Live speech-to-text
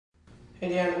Hey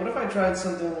Dan, what if I tried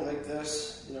something like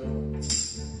this? You know,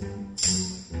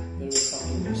 bit of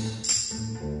funkiness.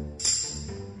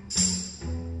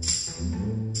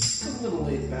 It's a little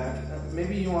laid back.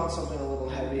 Maybe you want something a little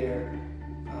heavier.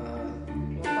 Well,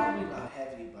 probably not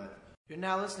heavy, but you're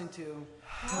now listening to.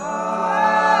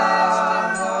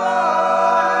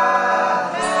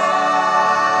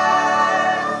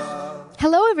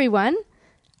 Hello, everyone.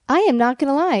 I am not going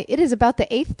to lie. It is about the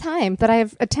 8th time that I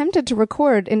have attempted to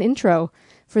record an intro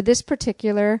for this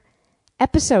particular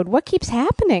episode. What keeps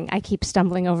happening? I keep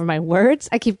stumbling over my words.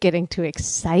 I keep getting too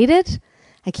excited.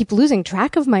 I keep losing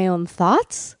track of my own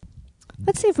thoughts.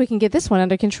 Let's see if we can get this one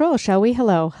under control, shall we?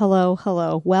 Hello, hello,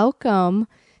 hello. Welcome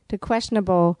to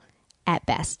Questionable at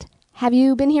Best. Have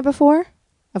you been here before?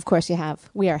 Of course you have.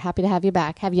 We are happy to have you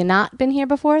back. Have you not been here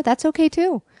before? That's okay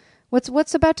too.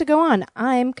 What's about to go on?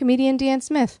 I'm comedian Deanne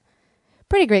Smith.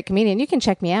 Pretty great comedian. You can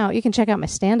check me out. You can check out my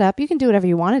stand-up. You can do whatever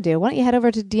you want to do. Why don't you head over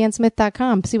to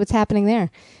DeanneSmith.com, see what's happening there.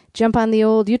 Jump on the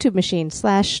old YouTube machine,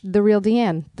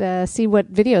 /TheRealDeanne, see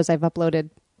what videos I've uploaded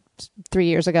 3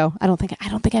 years ago. I don't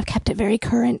think I've kept it very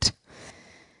current.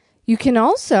 You can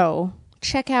also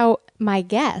check out my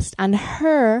guest on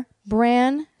her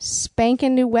brand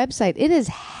spanking new website. It is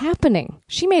happening.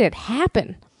 She made it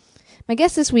happen. My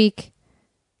guest this week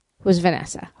was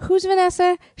Vanessa. Who's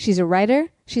Vanessa? She's a writer.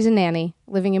 She's a nanny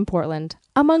living in Portland,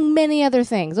 among many other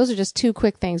things. Those are just two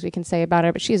quick things we can say about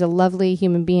her, but she's a lovely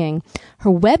human being.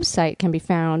 Her website can be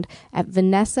found at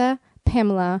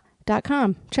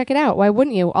vanessapamela.com. Check it out. Why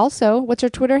wouldn't you? Also, what's her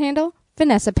Twitter handle?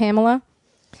 Vanessa Pamela.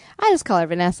 I just call her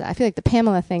Vanessa. I feel like the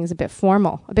Pamela thing is a bit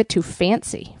formal, a bit too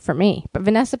fancy for me. But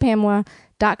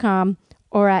vanessapamela.com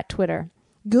or at Twitter.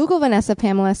 Google Vanessa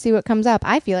Pamela, see what comes up.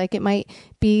 I feel like it might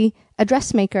be a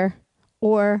dressmaker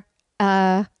or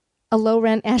a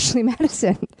low-rent Ashley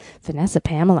Madison. Vanessa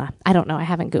Pamela. I don't know. I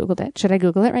haven't Googled it. Should I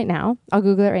Google it right now? I'll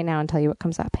Google it right now and tell you what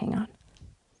comes up. Hang on.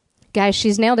 Guys,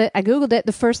 she's nailed it. I Googled it.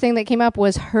 The first thing that came up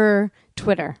was her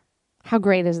Twitter. How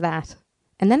great is that?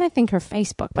 And then I think her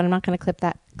Facebook, but I'm not going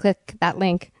to click that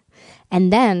link.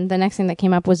 And then the next thing that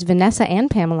came up was Vanessa and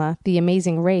Pamela, the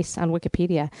amazing race on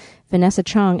Wikipedia. Vanessa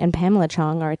Chong and Pamela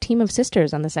Chong are a team of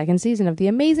sisters on the second season of The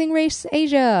Amazing Race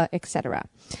Asia, etc.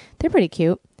 They're pretty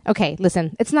cute. Okay,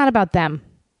 listen, it's not about them,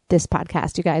 this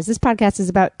podcast, you guys. This podcast is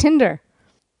about Tinder.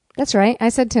 That's right, I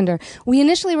said Tinder. We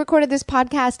initially recorded this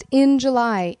podcast in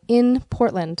July in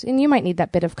Portland, and you might need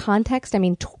that bit of context. I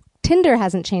mean, Tinder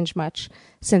hasn't changed much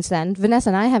since then. Vanessa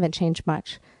and I haven't changed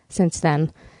much since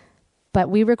then. But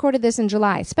we recorded this in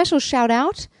July. Special shout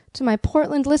out to my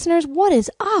Portland listeners. What is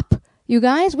up, you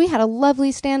guys? We had a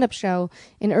lovely stand-up show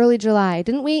in early July,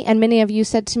 didn't we? And many of you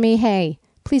said to me, hey,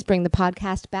 please bring the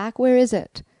podcast back. Where is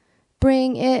it?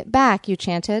 Bring it back, you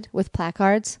chanted, with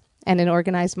placards and an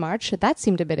organized march. That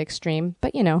seemed a bit extreme,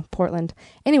 but you know, Portland.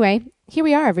 Anyway, here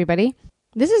we are, everybody.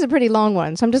 This is a pretty long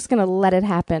one, so I'm just going to let it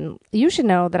happen. You should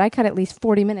know that I cut at least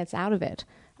 40 minutes out of it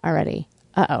already.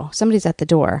 Uh-oh, somebody's at the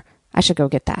door. I should go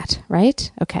get that, right?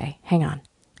 Okay, hang on.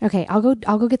 Okay, I'll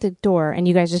go get the door and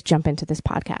you guys just jump into this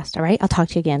podcast, all right? I'll talk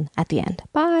to you again at the end.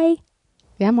 Bye.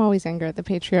 Yeah, I'm always angry at the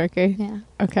patriarchy. Yeah.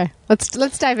 Okay.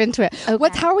 Let's dive into it.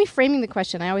 Okay. How are we framing the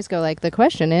question? I always go like, the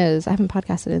question is, I haven't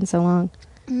podcasted in so long.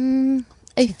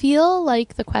 I feel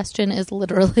like the question is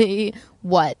literally,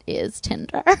 what is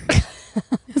Tinder?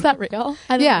 Is that real?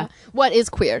 I don't know. What is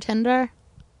queer Tinder?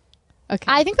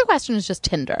 Okay. I think the question is just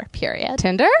Tinder, period.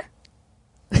 Tinder?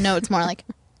 No, it's more like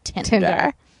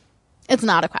Tinder. It's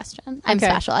not a question. I'm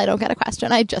special. I don't get a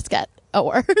question. I just get a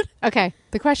word. Okay.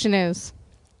 The question is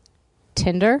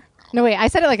Tinder? No, wait. I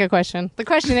said it like a question. The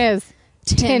question is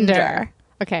Tinder.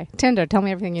 Okay. Tinder. Tell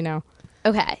me everything you know.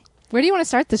 Okay. Where do you want to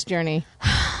start this journey?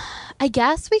 I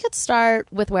guess we could start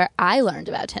with where I learned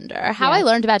about Tinder. How I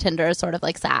learned about Tinder is sort of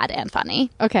like sad and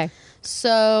funny. Okay.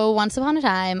 So once upon a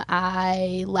time,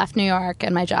 I left New York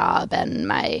and my job and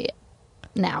my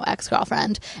now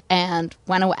ex-girlfriend and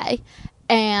went away.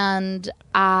 And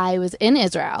I was in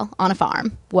Israel on a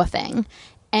farm, woofing.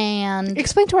 And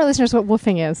explain to our listeners what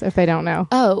woofing is if they don't know.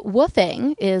 Oh,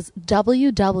 woofing is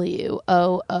WWOOF.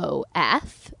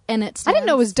 And it's I didn't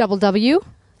know it was double W.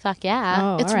 Fuck yeah.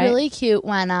 Oh, it's really cute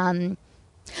when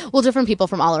well, different people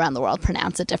from all around the world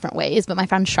pronounce it different ways, but my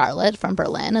friend Charlotte from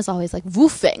Berlin is always like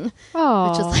woofing,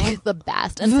 which is like the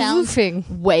best and sounds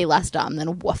way less dumb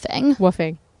than woofing.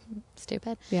 Woofing.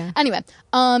 Stupid. Yeah. Anyway,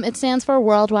 it stands for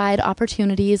Worldwide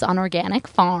Opportunities on Organic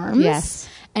Farms. Yes.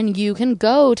 and you can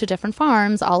go to different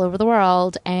farms all over the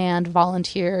world and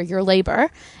volunteer your labor,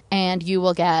 and you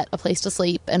will get a place to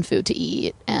sleep and food to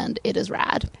eat, and it is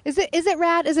rad. Is it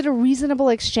rad? Is it a reasonable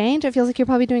exchange? It feels like you're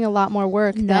probably doing a lot more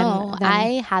work. No, than...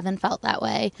 I haven't felt that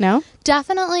way. No?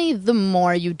 Definitely the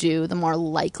more you do, the more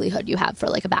likelihood you have for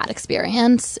like a bad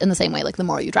experience. In the same way, like the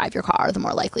more you drive your car, the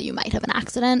more likely you might have an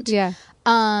accident. Yeah.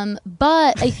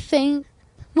 But I think...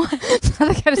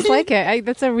 I just like it.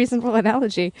 That's a reasonable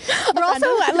analogy. We're also,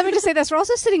 let me just say this, we're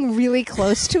also sitting really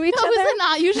close to each other. Is it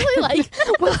not usually like...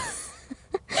 Well, is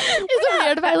it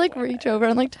weird if I like reach over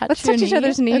and like touch Let's your touch each knee?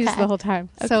 other's knees Okay. the whole time.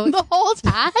 Okay. So The whole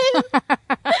time?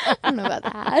 I don't know about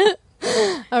that.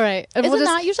 all right. And Is we'll it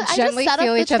just not usually- I just gently set up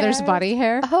feel the each other's chairs. body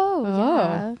hair. Oh, Oh.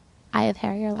 yeah. I have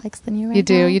hairier legs than you right You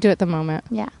do. now. You do at the moment.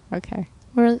 Yeah. Okay.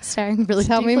 We're staring really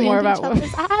Tell me deeply more into about each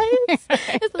other's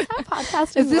eyes. Is this how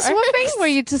podcasting Is this works? woofing where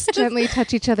you just gently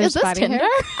touch each other's Is this body Tinder? hair?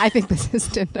 I think this is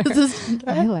Tinder. Is this Tinder?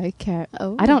 I like it.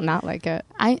 Oh. I don't not like it.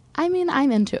 I mean,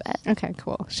 I'm into it. Okay,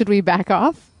 cool. Should we back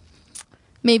off?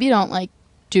 Maybe don't like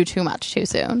do too much too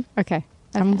soon. Okay.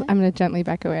 I'm going to gently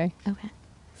back away. Okay.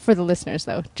 For the listeners,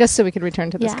 though, just so we could return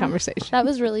to this Yeah. conversation. That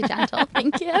was really gentle.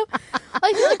 Thank you.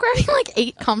 I feel like we're having like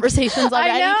 8 conversations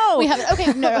already. know. We have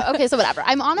okay. No. Okay. So whatever.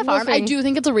 I'm on a farm. I Woofing. do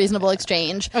think it's a reasonable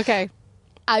exchange. Okay.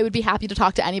 I would be happy to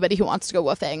talk to anybody who wants to go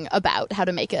woofing about how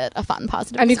to make it a fun,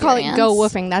 positive And you call experience. it go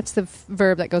woofing. That's the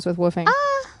verb that goes with woofing.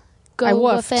 Go I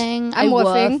woofed. woofing. I'm I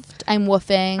woofing. woofed. I'm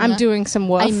woofing. I'm doing some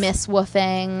woof. I miss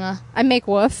woofing. I make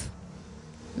woof.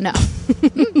 No.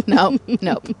 No.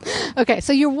 Nope. Okay,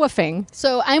 so you're woofing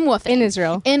So I'm woofing. in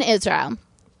Israel. In Israel.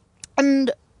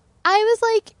 And I was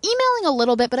like emailing a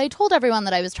little bit, but I told everyone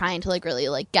that I was trying to like really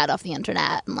like get off the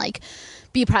internet and like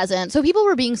be present. So people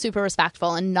were being super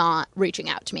respectful and not reaching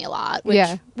out to me a lot, which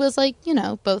Yeah. was like, you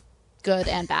know, both good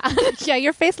and bad. Yeah,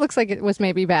 your face looks like it was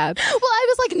maybe bad. Well, I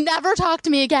was like, never talk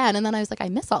to me again. And then I was like, I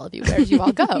miss all of you. Where did you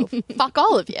all go? Fuck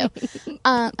all of you.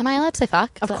 Am I allowed to say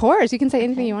fuck? Of course, you can say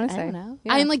anything you want to I say. don't know.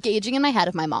 Yeah. I'm like gauging in my head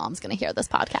if my mom's going to hear this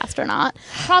podcast or not.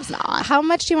 Prob's not. How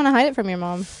much do you want to hide it from your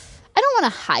mom? I don't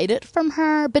want to hide it from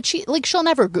her, but she'll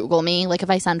never Google me. Like if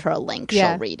I send her a link,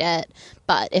 Yeah. she'll read it.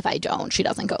 But if I don't, she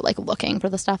doesn't go like looking for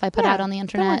the stuff I put Yeah, out on the then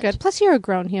internet. we're good. Plus, you're a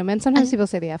grown human. Sometimes people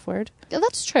say the F word. Yeah,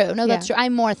 that's true. No, that's Yeah. true.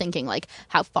 I'm more thinking like,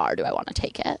 how far do I want to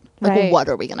take it? Like, Right. what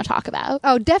are we going to talk about?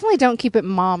 Oh, definitely don't keep it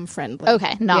mom friendly.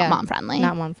 Okay, not mom friendly.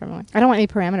 Not mom friendly. I don't want any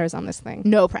parameters on this thing.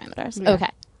 No parameters. Yeah. Okay.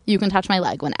 You can touch my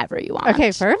leg whenever you want.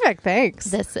 Okay, perfect. Thanks.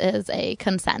 This is a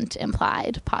consent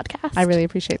implied podcast. I really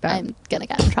appreciate that. I'm gonna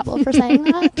get in trouble for saying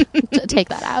that. To take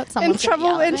that out. in Someone's gonna yell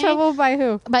trouble. at In me. trouble by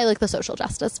who? By like the social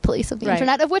justice police of the Right.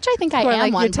 internet, of which I think I Or am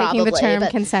like one. you're taking probably, the term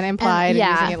but- consent implied and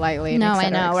yeah. using it lightly. And No, et cetera, I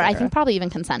know. et Or I cetera. think probably even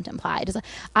consent implied is.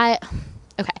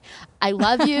 Okay, I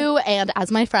love you, and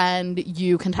as my friend,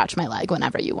 you can touch my leg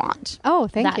whenever you want. Oh,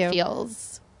 thank that you.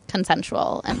 feels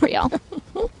consensual and real.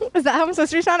 Is that how I'm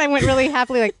supposed to respond? I went really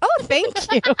happily like, oh, thank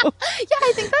you. Yeah,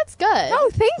 I think that's good. Oh,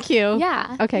 thank you.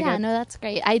 Yeah. Okay, Yeah, good. no, that's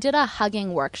great. I did a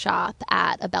hugging workshop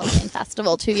at a Beltane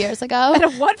festival 2 years ago. At a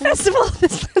what festival?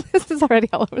 This is already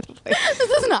all over the place. This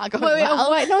is not going Wait, well.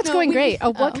 what? No, it's going great.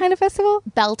 A what kind of festival?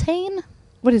 Beltane?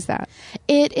 What is that?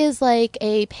 It is like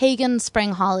a pagan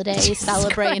spring holiday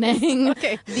celebrating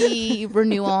Okay. the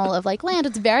renewal of like land.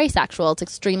 It's very sexual. It's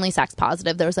extremely sex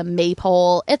positive. There's a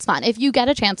maypole. It's fun. If you get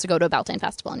a chance to go to a Beltane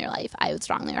festival in your life, I would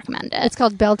strongly recommend it. It's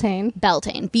called Beltane.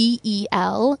 Beltane. Beltane.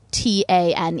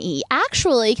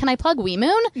 Actually, can I plug We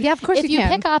Moon? Yeah, of course if you can.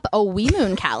 pick up a We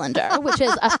Moon calendar, which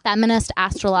is a feminist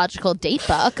astrological date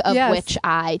book of Yes. which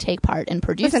I take part in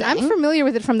producing. Listen, I'm familiar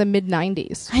with it from the mid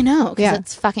 '90s. I know, because Yeah.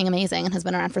 it's fucking amazing and has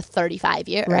been around for 35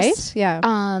 years. Right? Yeah.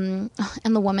 And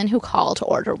the women who call to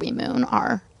order We Moon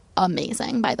are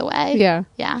amazing, by the way. Yeah.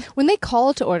 Yeah. When they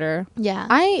call to order, Yeah.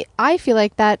 I feel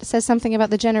like that says something about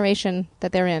the generation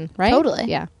that they're in, right? Totally.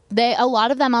 Yeah. A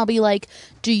lot of them, I'll be like,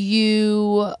 do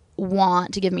you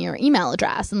want to give me your email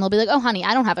address? And they'll be like, oh, honey,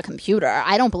 I don't have a computer.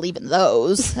 I don't believe in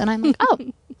those. And I'm like, oh, okay.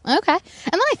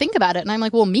 And then I think about it and I'm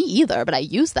like, well, me either, but I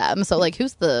use them. So like,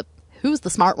 who's the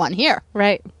smart one here?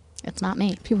 Right. It's not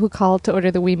me. People who call to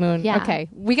order the Wee Moon. Yeah. Okay.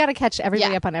 We got to catch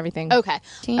everybody Yeah. up on everything. Okay.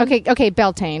 Okay,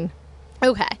 Beltane.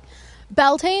 Okay.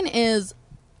 Beltane is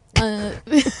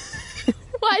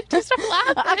why did you start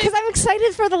laughing? Because I'm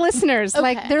excited for the listeners. Okay.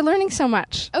 Like, they're learning so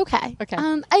much. Okay. Okay.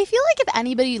 I feel like if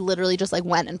anybody literally just like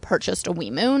went and purchased a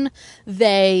Wee Moon,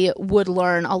 they would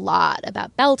learn a lot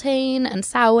about Beltane and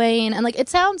Samhain. And like,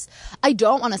 I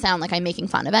don't want to sound like I'm making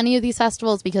fun of any of these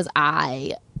festivals because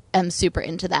I am super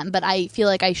into them, but I feel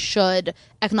like I should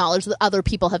acknowledge that other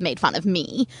people have made fun of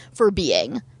me for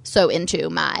being so into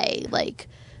my like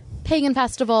pagan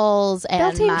festivals and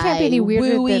Beltane my can't be any weirder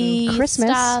than wooey Christmas.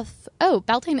 stuff. oh,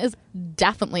 Beltane is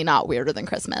definitely not weirder than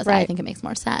Christmas. Right. I think it makes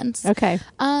more sense. Okay.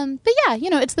 But yeah,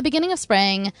 it's the beginning of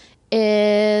spring.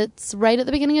 It's right at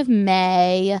the beginning of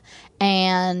May,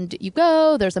 and you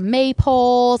go, there's a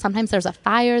maypole. Sometimes there's a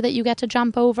fire that you get to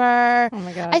jump over. Oh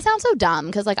my God. I sound so dumb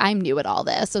because I'm new at all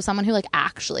this. So someone who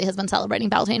actually has been celebrating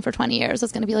Beltane for 20 years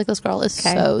is going to be like, this girl is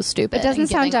so stupid. It doesn't and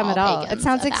sound giving dumb at all. It pagans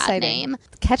sounds a bad exciting. name.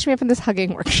 Catch me up in this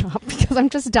hugging workshop because I'm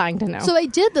just dying to know. So I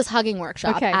did this hugging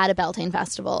workshop at a Beltane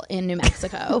festival in New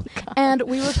Mexico. And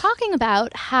we were talking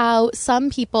about how some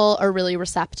people are really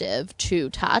receptive to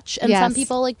touch and some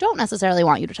people don't necessarily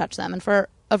want you to touch them. And for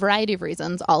a variety of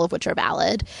reasons, all of which are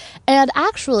valid. And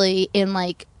actually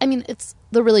it's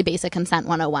the really basic consent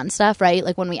 101 stuff, right?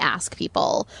 Like when we ask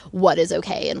people what is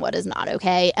okay and what is not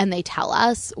okay, and they tell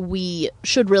us, we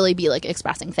should really be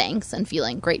expressing thanks and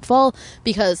feeling grateful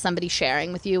because somebody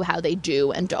sharing with you how they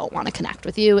do and don't want to connect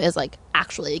with you is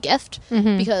actually a gift.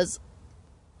 Because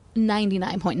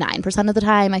 99.9% of the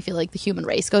time I feel like the human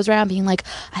race goes around being I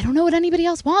don't know what anybody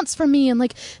else wants from me, and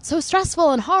it's so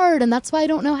stressful and hard, and that's why I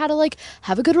don't know how to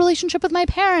have a good relationship with my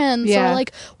parents or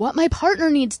what my partner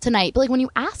needs tonight. But when you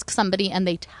ask somebody and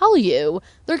they tell you,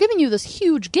 they're giving you this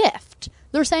huge gift.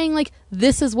 They're saying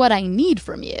this is what I need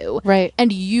from you, right?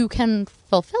 And you can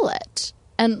fulfill it.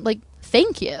 And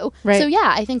thank you. Right. So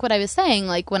yeah, I think what I was saying,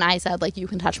 when I said you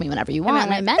can touch me whenever you want,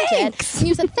 and I meant thanks. it, and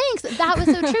you said thanks, that was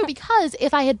so true. Because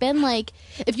if I had been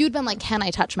if you'd been can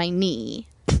I touch my knee?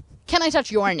 Can I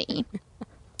touch your knee?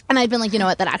 And I'd been you know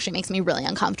what, that actually makes me really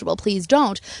uncomfortable. Please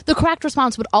don't. The correct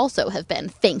response would also have been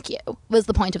thank you, was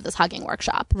the point of this hugging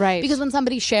workshop. Right. Because when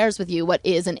somebody shares with you what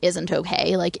is and isn't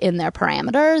okay, in their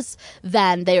parameters,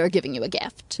 then they are giving you a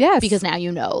gift. Yes. Because now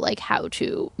you know, how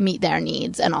to meet their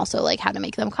needs and also, how to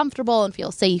make them comfortable and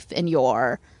feel safe in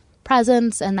your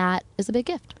presence. And that is a big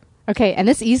gift. Okay. And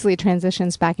this easily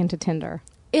transitions back into Tinder.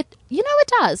 It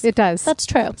does. It does. That's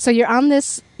true. So you're on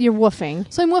this, you're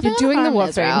woofing. So I'm woofing. You're doing the in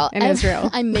woofing in Israel.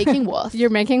 I'm making woof. You're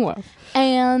making woof.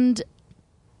 And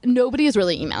nobody is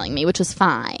really emailing me, which is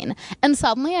fine. And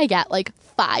suddenly I get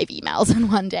 5 emails in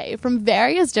one day from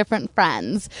various different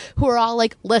friends who are all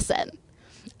listen,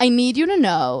 I need you to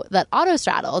know that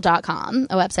Autostraddle.com,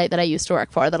 a website that I used to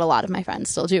work for, that a lot of my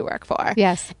friends still do work for,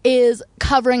 yes, is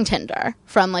covering Tinder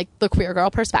from the queer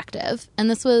girl perspective. And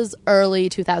this was early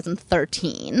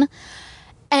 2013.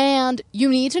 And you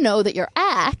need to know that your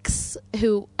ex,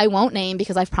 who I won't name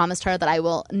because I've promised her that I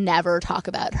will never talk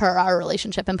about our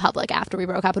relationship in public after we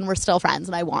broke up, and we're still friends,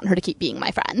 and I want her to keep being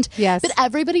my friend. Yes. But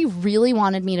everybody really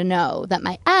wanted me to know that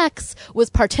my ex was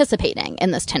participating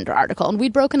in this Tinder article, and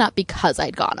we'd broken up because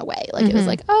I'd gone away. It was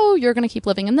oh, you're going to keep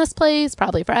living in this place,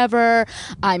 probably forever.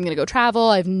 I'm going to go travel.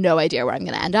 I have no idea where I'm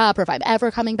going to end up or if I'm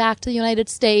ever coming back to the United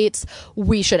States.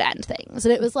 We should end things.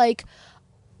 And it was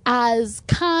as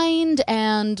kind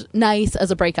and nice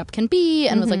as a breakup can be,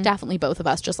 and was definitely both of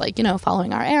us just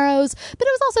following our arrows. But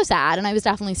it was also sad, and I was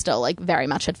definitely still very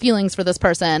much had feelings for this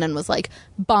person, and was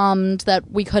bummed that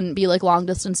we couldn't be long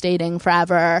distance dating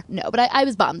forever. No, but I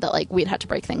was bummed that we'd had to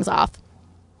break things off.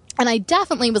 And I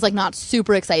definitely was not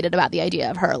super excited about the idea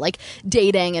of her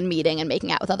dating and meeting and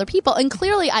making out with other people. And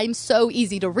clearly I'm so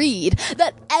easy to read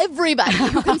that everybody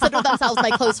who considered themselves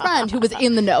my close friend who was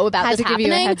in the know about had this to give you a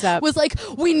happening heads up. was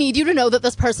we need you to know that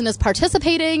this person is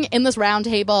participating in this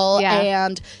roundtable,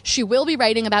 and she will be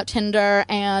writing about Tinder,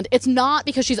 and it's not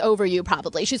because she's over you.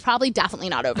 Probably she's definitely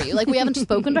not over you. We haven't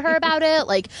spoken to her about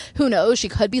it. Who knows, she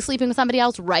could be sleeping with somebody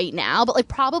else right now, but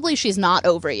probably she's not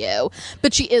over you,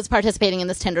 but she is participating in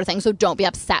this Tinder thing, so don't be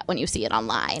upset when you see it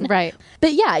online. Right.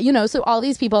 But yeah, so all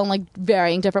these people in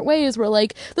varying different ways were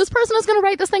this person is going to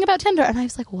write this thing about Tinder, and I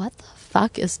was what the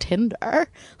fuck is Tinder?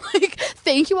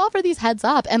 Thank you all for these heads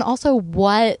up, and also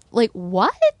what?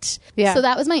 Yeah. So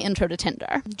that was my intro to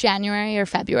Tinder. January or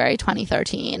February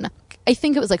 2013. I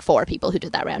think it was 4 people who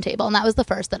did that roundtable, and that was the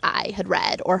first that I had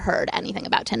read or heard anything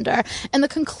about Tinder. And the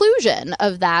conclusion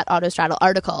of that Autostraddle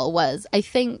article was, I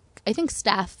think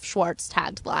Steph Schwartz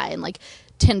tagged the line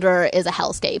Tinder is a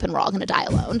hellscape and we're all going to die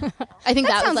alone. I think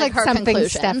that was sounds her something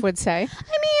conclusion. Steph would say. I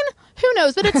mean, who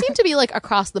knows? But it seemed to be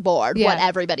across the board Yeah. what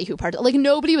everybody who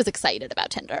nobody was excited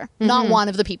about Tinder. Not one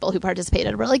of the people who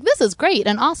participated were this is great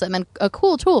and awesome and a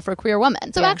cool tool for queer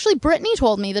women. So actually, Brittany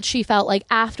told me that she felt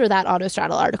after that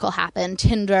Autostraddle article happened,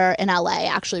 Tinder in LA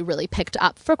actually really picked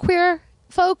up for queer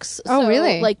folks. Oh, so,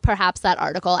 really? Perhaps that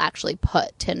article actually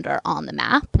put Tinder on the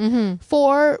map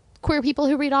for queer people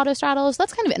who read Autostraddle. So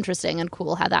that's kind of interesting and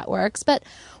cool how that works. But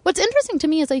what's interesting to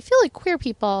me is I feel queer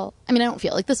people, I don't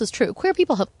feel this is true. Queer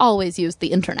people have always used the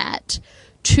internet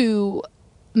to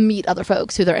meet other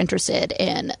folks who they're interested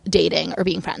in dating or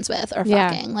being friends with or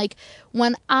fucking.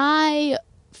 When I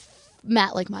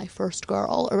met like my first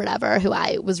girl or whatever who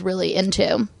I was really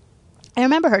into, I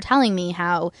remember her telling me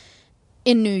how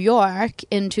in New York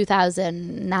in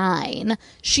 2009,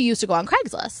 she used to go on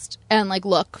Craigslist and like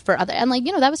look for other, and like,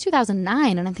 you know, that was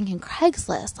 2009. And I'm thinking,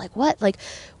 Craigslist, like what? Like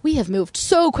we have moved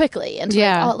so quickly. And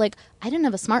like I didn't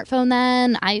have a smartphone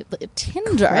then.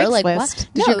 Tinder, Craigslist. like what?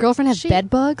 Did your girlfriend have bed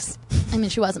bugs? I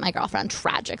mean, she wasn't my girlfriend,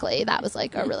 tragically. That was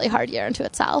like a really hard year into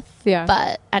itself. Yeah.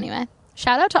 But anyway,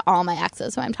 shout out to all my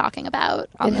exes who I'm talking about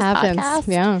on this podcast.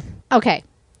 Yeah. Okay.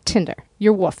 Tinder.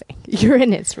 You're woofing. You're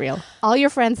in Israel. All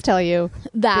your friends tell you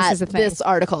that this is a thing. this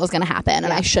article is going to happen,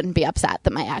 and I shouldn't be upset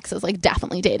that my ex is like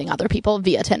definitely dating other people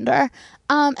via Tinder.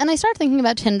 And I started thinking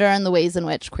about Tinder and the ways in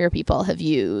which queer people have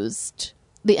used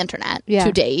the internet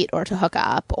to date or to hook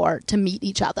up or to meet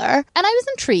each other. And I was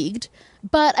intrigued,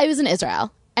 but I was in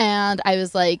Israel and I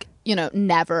was like, you know,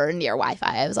 never near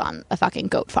Wi-Fi. I was on a fucking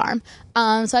goat farm.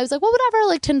 So I was like, well, whatever.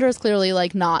 Like Tinder is clearly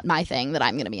like not my thing that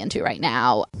I'm going to be into right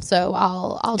now. So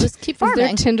I'll just keep farming. Is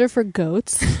there Tinder for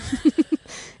goats?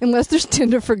 Unless there's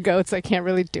Tinder for goats, I can't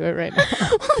really do it right now.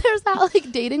 Well, there's that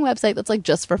like dating website that's like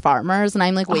just for farmers, and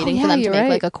I'm like waiting for them to make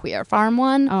like a queer farm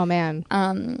one. Oh man.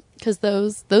 Because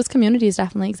those communities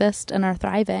definitely exist and are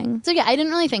thriving. So yeah, I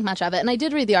didn't really think much of it, and I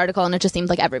did read the article, and it just seemed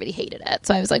like everybody hated it.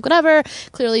 So I was like, whatever.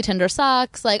 Clearly, Tinder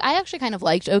sucks. Like I actually kind of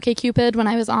liked OkCupid when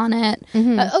I was on it.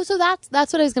 Mm-hmm. So that's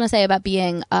what I was gonna say about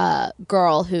being a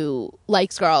girl who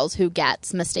likes girls who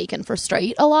gets mistaken for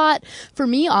straight a lot. For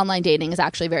me, online dating is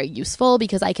actually very useful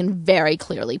because I can very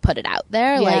clearly put it out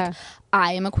there. Yeah. Like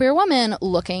I am a queer woman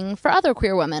looking for other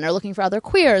queer women or looking for other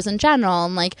queers in general,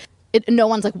 and like. No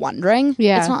one's like wondering.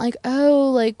 Yeah. It's not like,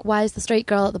 oh, like why is the straight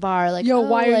girl at the bar? Like, yo, oh,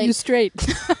 why are like, you straight?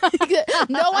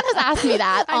 No one has asked me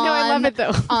that. I know, I love it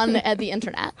though. On the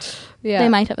internet. Yeah. They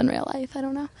might have in real life. I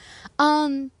don't know.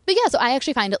 But yeah, so I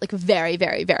actually find it like very,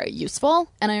 very, very useful.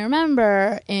 And I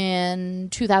remember in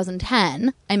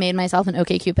 2010, I made myself an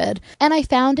OkCupid, and I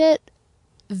found it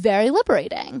very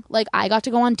liberating. Like I got to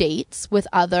go on dates with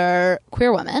other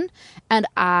queer women, and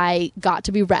I got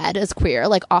to be read as queer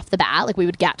like off the bat. Like we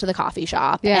would get to the coffee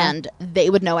shop and they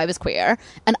would know I was queer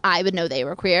and I would know they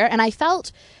were queer, and I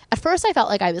felt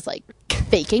like I was like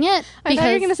faking it. I thought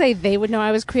you were going to say they would know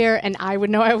I was queer and I would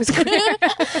know I was queer.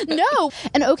 No.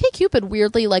 And OkCupid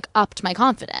weirdly like upped my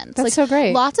confidence. That's like, so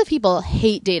great. Lots of people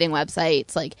hate dating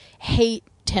websites, like hate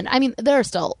Tinder. I mean, there are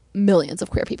still millions of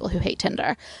queer people who hate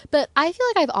Tinder, but I feel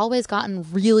like I've always gotten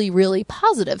really, really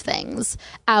positive things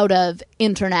out of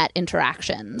internet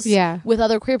interactions with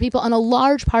other queer people, and a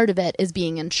large part of it is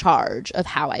being in charge of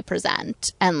how I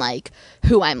present and like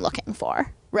who I'm looking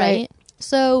for, right?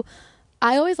 So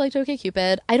I always liked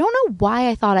OkCupid. I don't know why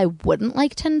I thought I wouldn't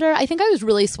like Tinder. I think I was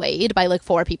really swayed by like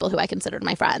 4 people who I considered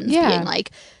my friends being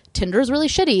like, Tinder's really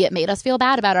shitty. It made us feel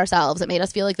bad about ourselves. It made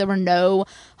us feel like there were no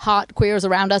hot queers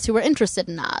around us who were interested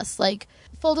in us. Like,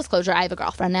 full disclosure, I have a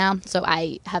girlfriend now, so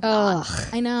I have not.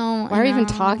 I know. Why are we even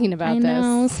talking about this? I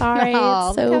know. Sorry.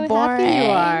 It's so boring. You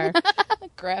are.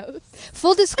 Gross.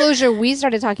 Full disclosure, we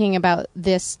started talking about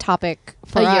this topic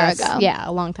for a year us. ago. Yeah,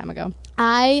 a long time ago.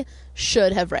 I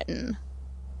should have written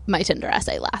my Tinder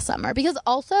essay last summer, because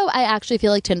also I actually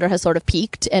feel like Tinder has sort of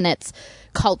peaked in its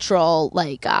cultural,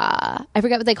 like I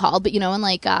forget what they called, but you know, when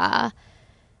like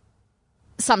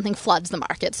something floods the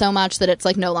market so much that it's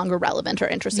like no longer relevant or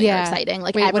interesting or exciting.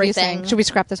 Like, wait, everything. What are you saying? Should we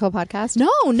scrap this whole podcast?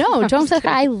 No, don't say that.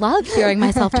 I love hearing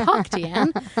myself talk,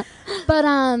 Deanne. But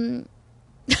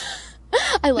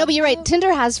I love but you're right.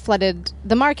 Tinder has flooded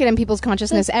the market and people's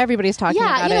consciousness. Everybody's talking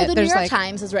about you know, it. The New York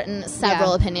Times has written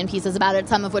several opinion pieces about it,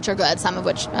 some of which are good, some of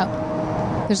which...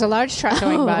 There's a large truck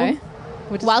going by.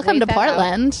 Welcome to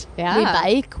Portland. Yeah. We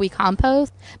bike, we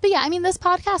compost. But yeah, I mean, this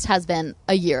podcast has been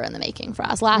a year in the making for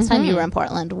us. Last time you were in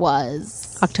Portland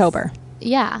was... October.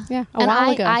 Yeah. Yeah, a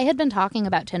while ago. I had been talking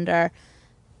about Tinder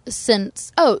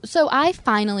since... Oh, so I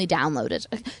finally downloaded...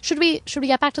 Should we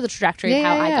get back to the trajectory of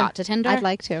how I got to Tinder? I'd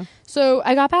like to. So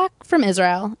I got back from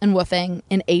Israel and woofing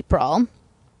in April.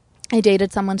 I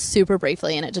dated someone super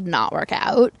briefly and it did not work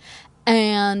out.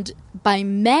 And by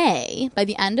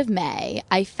the end of May,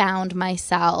 I found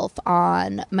myself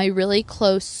on my really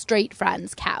close straight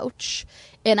friend's couch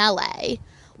in LA,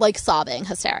 like sobbing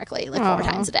hysterically, like 4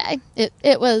 times a day.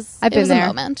 It was a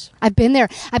moment. I've been there.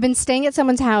 I've been staying at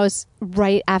someone's house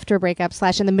right after a breakup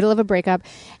 / in the middle of a breakup,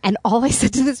 and all I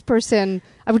said to this person,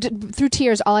 I would, through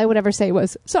tears, all I would ever say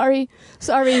was sorry,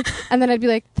 and then I'd be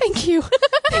like, thank you.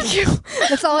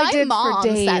 That's all I did for days. My mom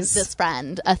sent this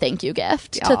friend a thank you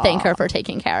gift to thank her for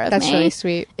taking care of me. That's really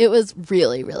sweet. It was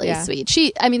really, really sweet.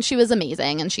 She was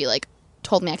amazing, and she like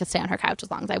told me I could stay on her couch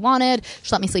as long as I wanted.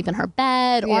 She let me sleep in her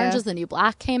bed. Yeah. Orange is the New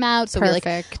Black came out. So Perfect.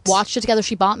 we like watched it together.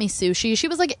 She bought me sushi. She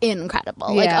was like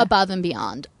incredible, like Yeah. above and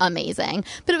beyond amazing.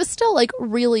 But it was still like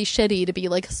really shitty to be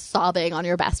like sobbing on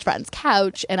your best friend's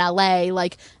couch in LA,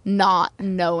 like not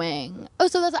knowing. Oh,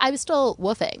 so I was still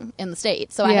woofing in the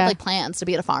States. So I Yeah. had like plans to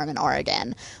be at a farm in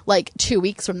Oregon like 2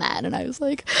 weeks from then. And I was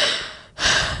like,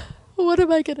 what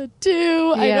am I gonna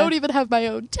do? I Yeah. don't even have my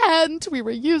own tent. We were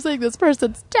using this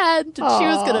person's tent, and she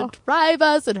was gonna drive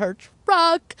us in her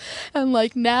truck. And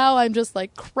like now, I'm just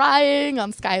like crying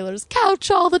on Skylar's couch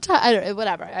all the time. I don't know,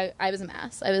 whatever. I was a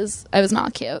mess. I was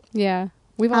not cute. Yeah.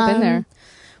 We've all been there.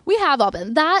 We have all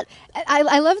been that.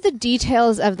 I love the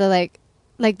details of the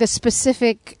like the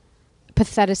specific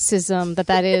patheticism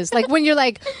that is. Like when you're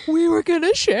like, we were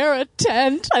gonna share a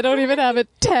tent. I don't even have a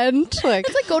tent. Like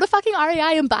It's like go to fucking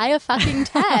REI and buy a fucking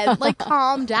tent. Like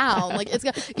calm down. Like it's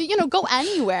go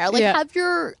anywhere. Like Yeah. have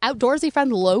your outdoorsy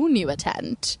friend loan you a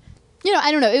tent.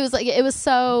 I don't know. It was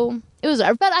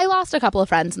but I lost a couple of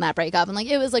friends in that breakup, and like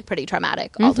it was like pretty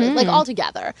traumatic.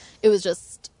 Altogether, it was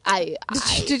just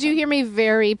did you hear me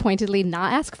very pointedly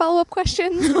not ask follow-up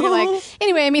questions? You're like,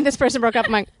 anyway, I mean, this person broke up.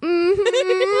 I'm like,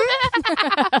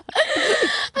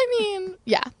 I mean,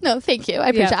 yeah, no, thank you. I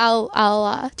appreciate. Yeah.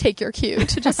 I'll take your cue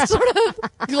to just sort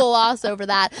of gloss over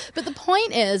that. But the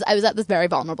point is, I was at this very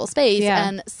vulnerable space, Yeah.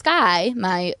 and Sky,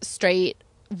 my straight,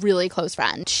 really close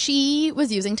friend, she was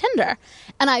using Tinder,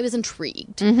 and I was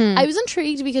intrigued. I was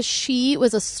intrigued because she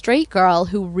was a straight girl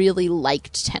who really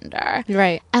liked Tinder,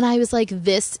 right. and I was like,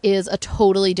 this is a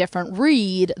totally different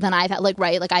read than I've had. Like,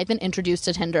 right, like I've been introduced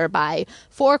to Tinder by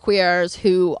 4 queers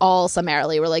who all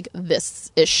summarily were like, this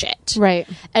is shit. Right.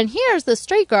 And here's this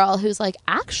straight girl who's like,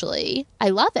 actually,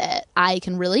 I love it. I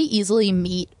can really easily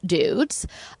meet dudes.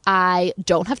 I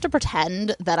don't have to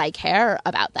pretend that I care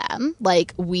about them.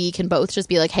 Like, we can both just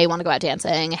be like, hey, want to go out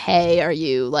dancing? Hey, are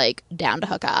you like down to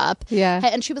hook up? Yeah.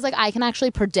 Hey, and she was like, I can actually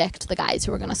predict the guys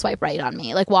who are going to swipe right on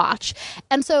me. Like, watch.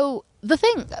 And so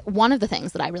one of the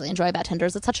things that I really enjoy about Tinder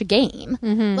is it's such a game.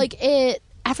 Like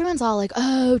everyone's all like,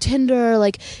 oh, Tinder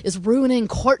like is ruining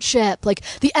courtship, like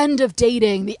the end of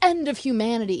dating, the end of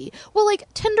humanity. Well,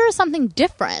 like Tinder is something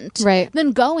different Right.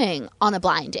 than going on a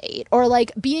blind date or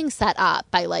like being set up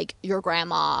by like your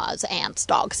grandma's aunt's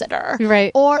dog sitter.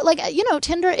 Right. Or like,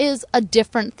 Tinder is a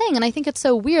different thing. And I think it's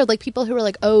so weird. Like people who are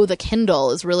like, oh, the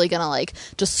Kindle is really going to like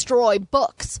destroy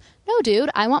books. No, dude,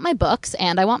 I want my books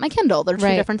and I want my Kindle. They're two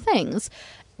Right. different things.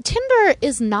 Tinder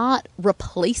is not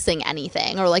replacing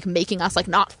anything or like making us like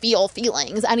not feel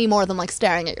feelings any more than like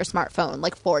staring at your smartphone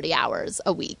like 40 hours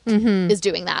a week is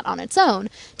doing that on its own.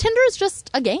 Tinder is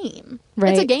just a game.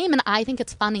 Right. It's a game, and I think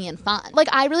it's funny and fun. Like,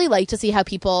 I really like to see how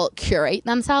people curate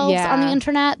themselves Yeah. on the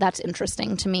internet. That's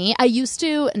interesting to me. I used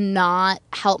to not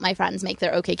help my friends make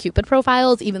their OkCupid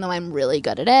profiles, even though I'm really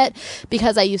good at it,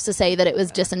 because I used to say that it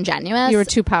was disingenuous. You were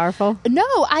too powerful. No,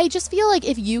 I just feel like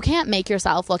if you can't make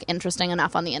yourself look interesting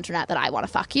enough on the internet that I want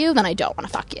to fuck you, then I don't want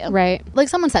to fuck you. Right. Like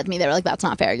someone said to me, they were like, that's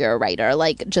not fair, you're a writer.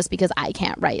 Like, just because I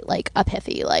can't write like a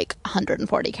pithy, like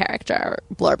 140 character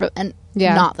blurb, and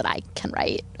Yeah. not that I can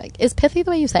write. Like, is pithy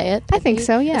the way you say it? I think Pithy?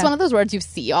 so, yeah. It's one of those words you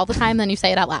see all the time, then you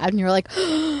say it out loud and you're like,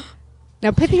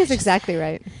 No, pithy is exactly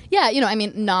right. yeah, I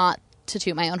mean, not to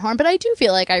toot my own horn, but I do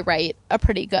feel like I write a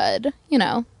pretty good,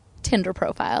 Tinder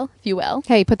profile, if you will.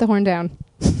 Hey, put the horn down.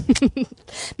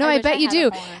 No, I I wish bet I you had do.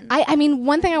 a horn. I mean,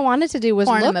 one thing I wanted to do was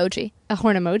Horn look emoji. a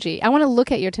horn emoji. I want to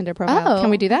look at your Tinder profile. Oh, Can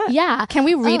we do that? yeah. Can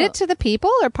we read Oh. it to the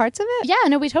people or parts of it? Yeah,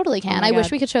 no, we totally can. Oh my I wish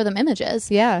God. we could show them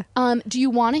images. Yeah. Do you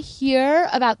want to hear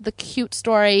about the cute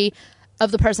story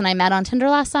of the person I met on Tinder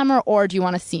last summer, or do you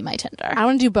want to see my Tinder? I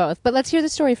want to do both, but let's hear the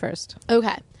story first.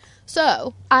 Okay.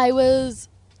 So I was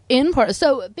in Porto.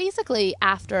 So basically,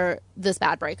 after this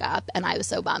bad breakup, and I was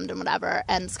so bummed and whatever,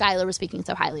 and Skylar was speaking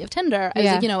so highly of Tinder, I was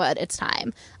Yeah. like, you know what? It's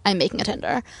time. I'm making a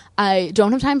Tinder. I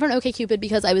don't have time for an OkCupid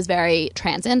because I was very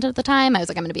transient at the time. I was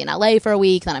like, I'm going to be in LA for a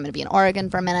week, then I'm going to be in Oregon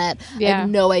for a minute. I Yeah. have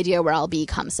no idea where I'll be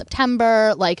come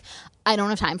September. Like, I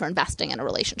don't have time for investing in a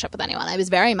relationship with anyone. I was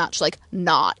very much like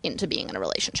not into being in a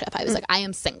relationship. I was like, I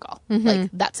am single.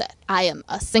 Like, that's it. I am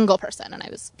a single person. And I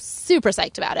was super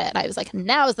psyched about it. And I was like,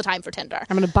 now is the time for Tinder.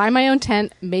 I'm going to buy my own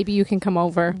tent. Maybe you can come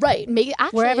over. Right. Maybe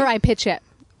actually, Wherever I pitch it.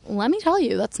 let me tell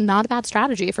you, that's not a bad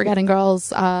strategy for getting girls,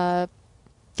 period.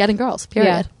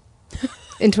 Yeah.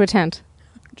 Into a tent.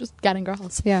 Just getting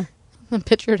girls. Yeah.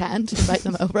 Pitch your tent, invite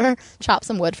them over, chop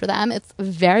some wood for them. It's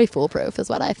very foolproof is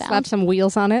what I found. Slap some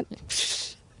wheels on it.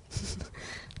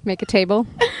 Make a table.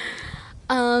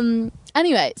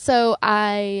 Anyway, so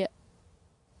I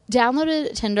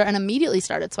downloaded Tinder and immediately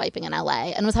started swiping in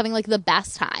LA and was having like the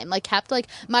best time. Like kept like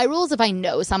my rules, if I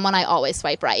know someone, I always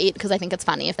swipe right because I think it's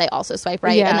funny if they also swipe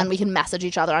right. Yeah. And then we can message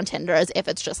each other on Tinder as if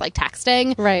it's just like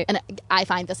texting. Right. And I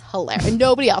find this hilarious.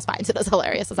 Nobody else finds it as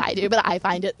hilarious as I do, but I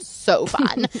find it so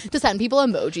fun to send people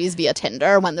emojis via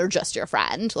Tinder when they're just your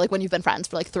friend. Like when you've been friends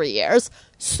for like 3 years.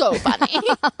 So funny.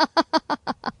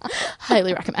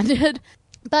 Highly recommended.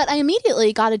 But I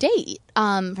immediately got a date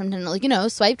from Tinder. Like, you know,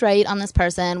 swiped right on this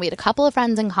person. We had a couple of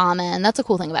friends in common. That's a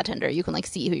cool thing about Tinder. You can like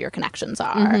see who your connections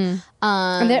are.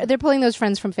 And they're pulling those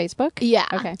friends from Facebook? Yeah.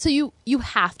 Okay. So you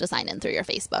have to sign in through your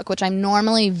Facebook, which I'm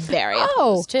normally very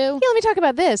opposed to. Yeah, let me talk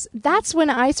about this. That's when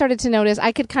I started to notice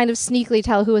I could kind of sneakily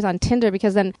tell who was on Tinder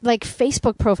because then like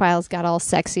Facebook profiles got all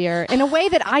sexier in a way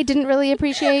that I didn't really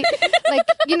appreciate. Like,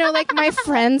 you know, like my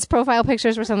friends' profile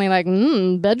pictures were something like,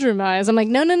 bedroom eyes. I'm like,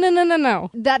 no.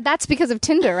 That's because of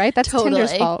Tinder, right? That's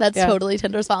Tinder's fault. That's Yeah. totally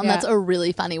Tinder's fault. And Yeah. that's a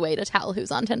really funny way to tell who's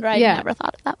on Tinder. I Yeah. never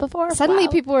thought of that before. Suddenly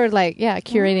Wow. people were like,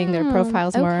 curating their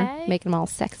profiles more, okay. making them all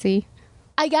sexy.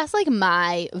 I guess like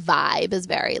my vibe is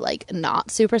very like not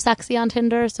super sexy on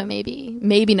Tinder, so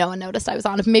maybe no one noticed I was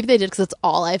on it. Maybe they did because it's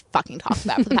all I've fucking talked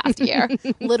about for the past year.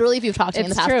 Literally, if you've talked to me in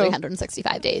the It's past true.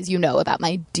 365 days, you know about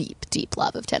my deep, deep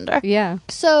love of Tinder. Yeah.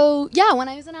 So yeah, when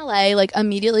I was in LA, like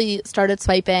immediately started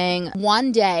swiping.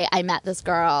 One day I met this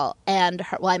girl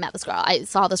I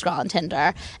saw this girl on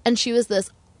Tinder and she was this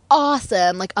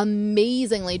awesome, like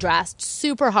amazingly dressed,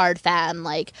 super hard femme,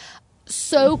 like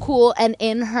so cool. And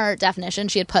in her definition,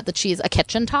 she had put that she's a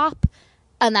kitchen top.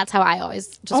 And that's how I always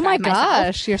describe Oh my myself.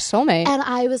 gosh, your soulmate. And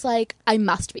I was like, I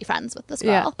must be friends with this girl.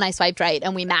 Yeah. And I swiped right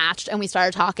and we matched and we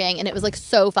started talking and it was like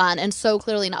so fun and so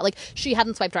clearly not like she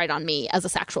hadn't swiped right on me as a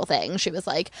sexual thing. She was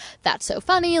like, that's so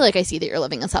funny. Like I see that you're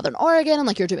living in Southern Oregon and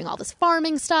like you're doing all this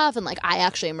farming stuff. And like I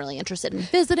actually am really interested in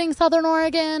visiting Southern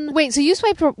Oregon. Wait, so you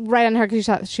swiped right on her because you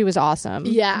thought she was awesome.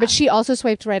 Yeah. But she also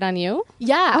swiped right on you?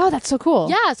 Yeah. Oh, that's so cool.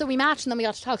 Yeah, so we matched and then we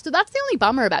got to talk. So that's the only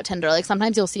bummer about Tinder. Like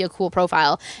sometimes you'll see a cool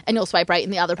profile and you'll swipe right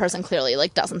and the other person clearly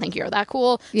like doesn't think you're that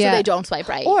cool. Yeah. So they don't swipe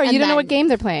right. Or And you don't know then- what game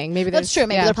they're playing. Maybe That's true.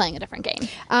 Maybe yeah. they're playing a different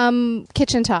game.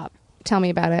 Kitchen top. Tell me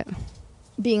about it.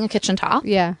 Being a kitchen top.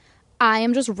 Yeah. I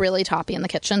am just really toppy in the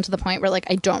kitchen to the point where like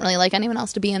I don't really like anyone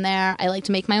else to be in there. I like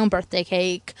to make my own birthday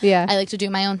cake. Yeah. I like to do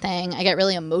my own thing. I get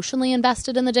really emotionally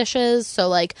invested in the dishes. So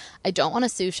like I don't want a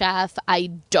sous chef.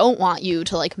 I don't want you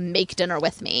to like make dinner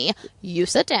with me. You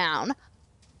sit down.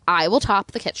 I will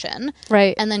top the kitchen.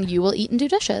 Right. And then you will eat and do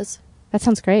dishes. That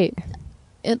sounds great.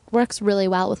 It works really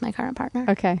well with my current partner.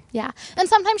 Okay. Yeah. And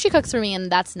sometimes she cooks for me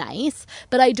and that's nice.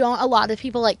 But a lot of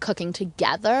people like cooking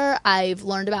together. I've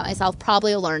learned about myself,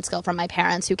 probably a learned skill from my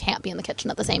parents who can't be in the kitchen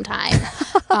at the same time,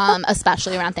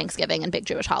 especially around Thanksgiving and big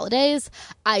Jewish holidays.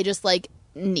 I just like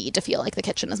need to feel like the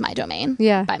kitchen is my domain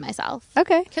by myself.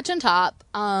 Okay. Kitchen top,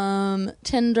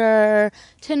 Tinder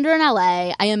in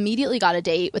LA. I immediately got a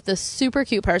date with this super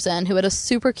cute person who had a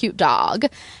super cute dog.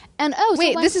 And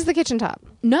Wait, this is the kitchen top.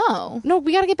 No,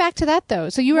 we got to get back to that though.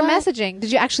 So you were What? messaging.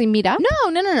 Did you actually meet up? no.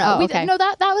 Oh, okay.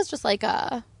 That was just like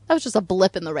that was just a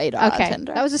blip in the radar on Okay.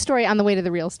 Tinder. That was a story on the way to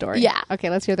the real story. Yeah. Okay,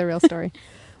 let's hear the real story.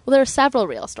 Well, there are several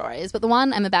real stories, but the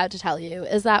one I'm about to tell you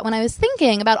is that when I was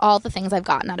thinking about all the things I've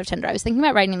gotten out of Tinder, I was thinking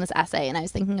about writing this essay and I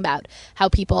was thinking about how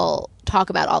people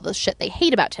talk about all the shit they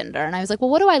hate about Tinder. And I was like,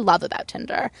 well, what do I love about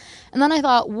Tinder? And then I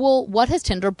thought, well, what has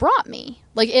Tinder brought me?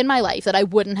 Like in my life that I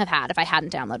wouldn't have had if I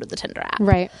hadn't downloaded the Tinder app.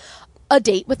 Right. A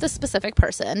date with this specific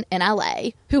person in LA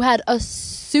who had a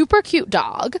super cute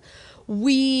dog.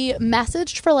 We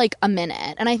messaged for like a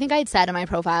minute and I think I'd said in my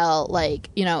profile like,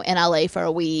 you know, in LA for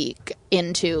a week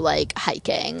into like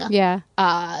hiking. Yeah.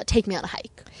 Take me on a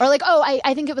hike. Or like,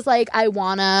 I think it was like I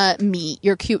wanna meet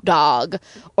your cute dog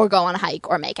or go on a hike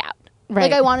or make out. Right.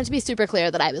 Like I wanted to be super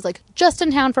clear that I was like just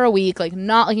in town for a week, like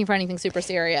not looking for anything super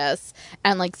serious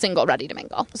and like single, ready to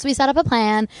mingle. So we set up a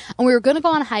plan and we were going to go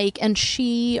on a hike and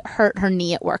she hurt her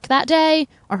knee at work that day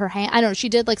or her hand. I don't know. She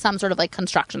did like some sort of like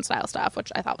construction style stuff,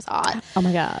 which I thought was odd. Oh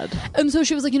my God. And so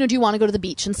she was like, you know, do you want to go to the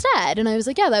beach instead? And I was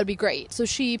like, yeah, that would be great. So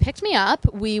she picked me up.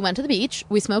 We went to the beach.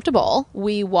 We smoked a bowl.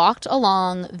 We walked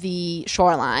along the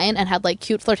shoreline and had like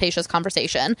cute flirtatious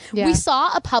conversation. Yeah. We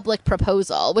saw a public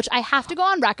proposal, which I have to go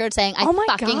on record saying I Oh my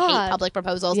fucking God. hate public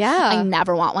proposals. Yeah. I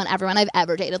never want one. Everyone I've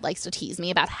ever dated likes to tease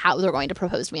me about how they're going to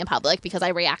propose to me in public because I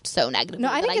react so negatively. No,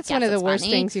 I that think it's guess one of the worst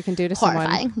funny. things you can do to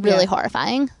Horrifying. someone. Really Yeah.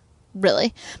 horrifying.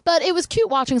 really. But it was cute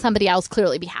watching somebody else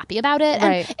clearly be happy about it.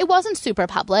 Right. And it wasn't super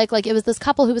public. Like, it was this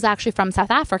couple who was actually from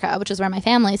South Africa, which is where my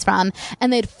family's from.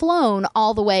 And they'd flown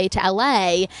all the way to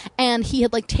LA, and he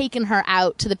had like taken her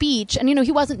out to the beach. And, you know,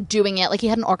 he wasn't doing it. Like, he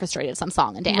hadn't orchestrated some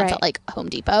song and dance Right. at like Home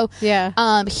Depot.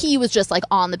 Yeah. He was just like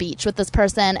on the beach with this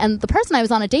person. And the person I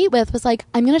was on a date with was like,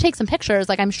 I'm going to take some pictures.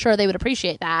 Like, I'm sure they would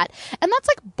appreciate that. And that's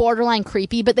like borderline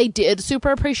creepy, but they did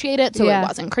super appreciate it. So Yeah. it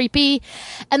wasn't creepy.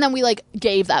 And then we like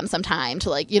gave them some time to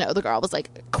like, you know, the girl was like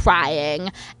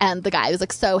crying and the guy was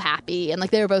like so happy, and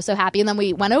like they were both so happy. And then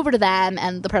we went over to them,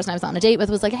 and the person I was on a date with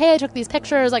was like, hey, I took these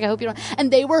pictures, like I hope you don't.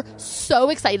 And they were so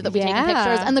excited that we'd taken Yeah.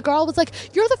 pictures. And the girl was like,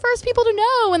 you're the first people to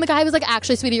know. And the guy was like,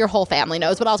 actually, sweetie, your whole family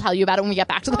knows, but I'll tell you about it when we get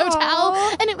back to the hotel.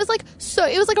 And it was like, so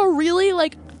it was like a really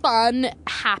like fun,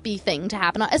 happy thing to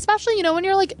happen, especially, you know, when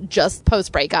you're like just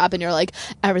post breakup and you're like,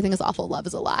 everything is awful, love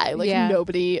is a lie, like Yeah.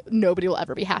 nobody will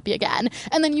ever be happy again.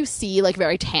 And then you see like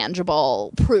very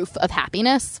tangible proof of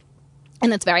happiness,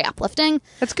 and it's very uplifting.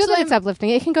 It's good So that it's uplifting.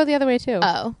 It can go the other way too.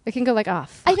 Oh. It can go like, oh, I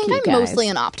fuck think you I'm guys. mostly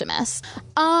an optimist.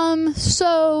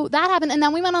 So that happened, and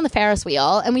then we went on the Ferris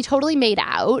wheel, and we totally made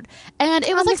out, and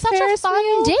it was On like the such a Ferris fun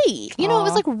wheel? date. You know, it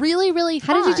was Aw. like really, really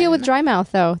fun. How did you deal with dry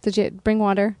mouth though? Did you bring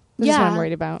water? This is what I'm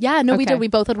worried about. Yeah, no, we Okay. did. We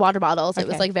both had water bottles. It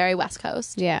was Okay. like very West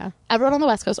Coast. Yeah. Everyone on the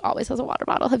West Coast always has a water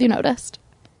bottle. Have you noticed?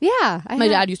 Yeah. My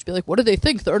dad used to be like, what do they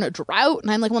think? They're in a drought?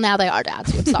 And I'm like, well, now they are, Dad,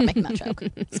 so stop making that joke.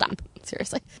 Stop.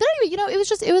 Seriously. But anyway, you know,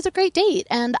 it was a great date.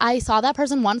 And I saw that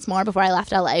person once more before I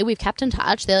left LA. We've kept in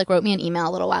touch. They like wrote me an email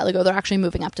a little while ago. They're actually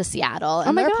moving up to Seattle.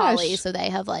 And my they're gosh. poly, so they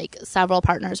have like several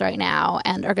partners right now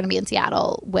and are going to be in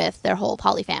Seattle with their whole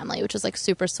poly family, which is like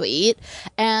super sweet.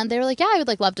 And they were like, yeah, I would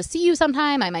like love to see you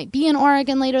sometime. I might be in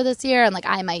Oregon later this year, and like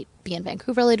I might be in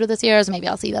Vancouver later this year, so maybe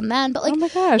I'll see them then. But like, Oh my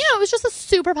gosh. you know, it was just a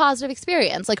super positive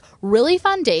experience. Like, really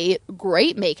fun date,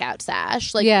 great makeout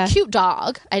sesh, like Yeah. cute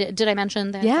dog. Did I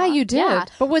mention that? Yeah, you did. Yeah.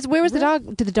 But where was the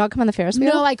dog? Did the dog come on the Ferris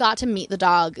wheel? No, I got to meet the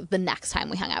dog the next time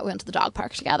we hung out. We went to the dog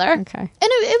park together. Okay. And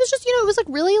it was just, you know, it was like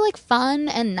really like fun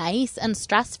and nice and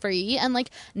stress free. And like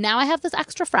now I have this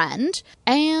extra friend.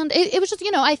 And it was just,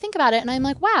 you know, I think about it and I'm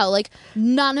like, wow, like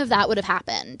none of that would have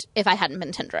happened if I hadn't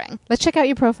been Tindering. Let's check out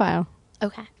your profile.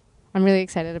 Okay. I'm really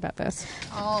excited about this.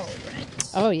 All right.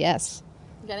 Oh yes.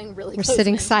 I'm getting really We're close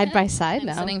sitting to side it. by side I'm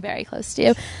now. sitting very close to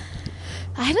you.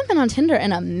 I haven't been on Tinder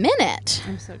in a minute.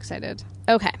 I'm so excited.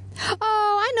 Okay.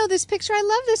 Oh, I know this picture. I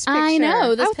love this picture. I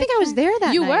know. I think I was there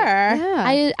that You night. were.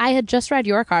 Yeah. I had just read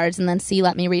your cards, and then C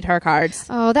let me read her cards.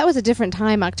 Oh, that was a different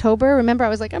time. October. Remember, I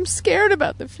was like, I'm scared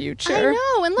about the future. I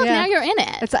know. And look, Yeah. now you're in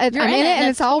it. I'm in it, and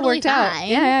it's all totally worked out. fine.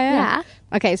 Yeah.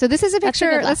 Okay, so this is a That's a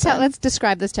picture. good Let's lesson. let's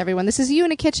describe this to everyone. This is you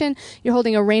in a kitchen. You're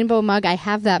holding a rainbow mug. I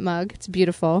have that mug. It's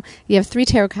beautiful. You have 3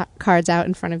 tarot cards out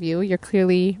in front of you. You're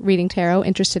clearly reading tarot,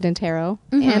 interested in tarot,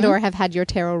 and or have had your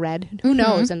tarot read. Who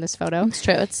knows in this photo? It's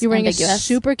true. It's You're wearing ambiguous. a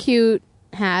super cute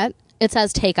hat. It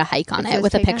says take a hike on It it, says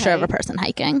with a take a picture of a hike. person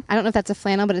hiking. I don't know if that's a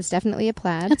flannel, but it's definitely a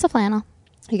plaid. It's a flannel.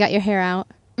 You got your hair out.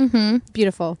 Mm-hmm.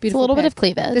 Beautiful. It's a little bit pic. of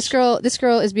cleavage. This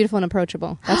girl is beautiful and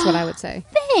approachable. That's what I would say.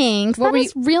 Thanks. What That were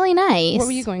is really nice. What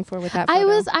were you going for with that? I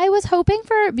photo? was hoping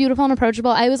for beautiful and approachable.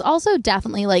 I was also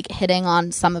definitely like hitting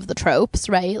on some of the tropes,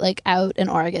 right? Like out in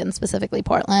Oregon, specifically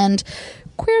Portland,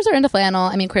 queers are into flannel.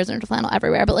 I mean, queers are into flannel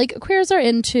everywhere, but like queers are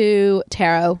into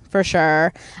tarot for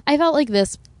sure. I felt like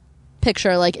this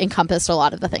picture like encompassed a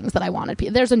lot of the things that I wanted.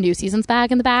 There's a New Seasons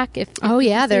bag in the back. If Oh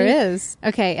yeah, there see. is.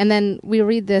 Okay, and then we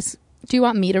read this. Do you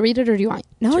want me to read it or do you want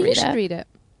No, to you read should it? read it.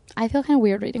 I feel kind of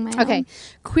weird reading my own. Okay,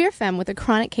 queer femme with a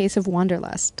chronic case of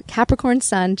wanderlust. Capricorn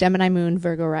Sun, Gemini Moon,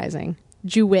 Virgo Rising.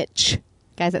 Jewitch.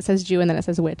 Guys, that says Jew and then it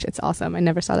says witch. It's awesome. I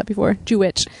never saw that before.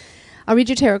 Jewitch. I'll read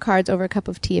your tarot cards over a cup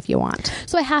of tea if you want.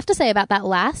 So I have to say about that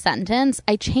last sentence,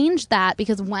 I changed that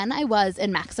because when I was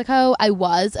in Mexico, I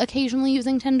was occasionally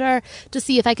using Tinder to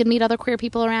see if I could meet other queer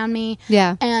people around me.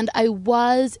 Yeah. And I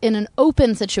was in an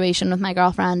open situation with my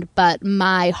girlfriend, but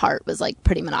my heart was like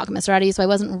pretty monogamous already. So I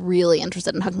wasn't really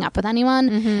interested in hooking up with anyone.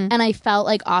 And I felt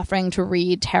like offering to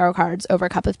read tarot cards over a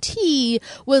cup of tea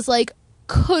was like,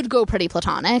 could go pretty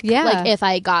platonic. Yeah. Like if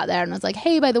I got there and was like,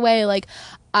 hey, by the way, like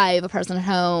I have a person at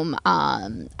home.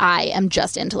 I am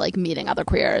just into like meeting other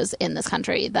queers in this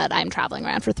country that I'm traveling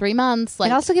around for 3 months.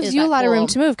 Like It also gives is you a that lot of room cool?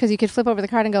 to move because you could flip over the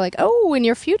card and go like, oh, in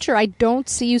your future, I don't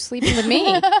see you sleeping with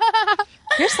me.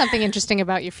 Here's something interesting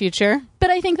about your future.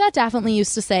 But I think that definitely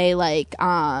used to say like,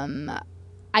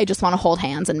 I just want to hold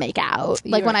hands and make out.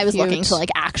 Like You're when I was cute. looking to like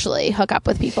actually hook up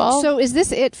with people. So is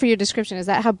this it for your description? Is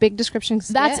that how big descriptions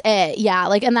That's get? it. Yeah.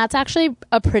 Like, and that's actually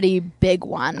a pretty big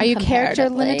one. Are you character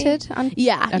comparatively. limited?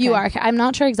 Yeah, Okay. you are. I'm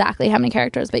not sure exactly how many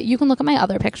characters, but you can look at my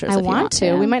other pictures. I if you want to.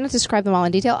 Yeah. We might not describe them all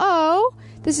in detail. Oh,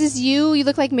 This is you. You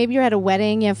look like maybe you're at a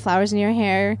wedding. You have flowers in your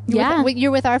hair.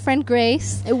 You're with our friend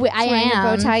Grace. I wearing a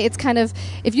bow tie. It's kind of,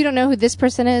 if you don't know who this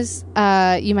person is,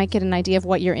 you might get an idea of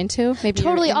what you're into. Maybe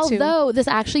totally. You're into, although this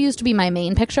actually used to be my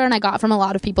main picture, and I got from a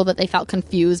lot of people that they felt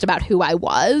confused about who I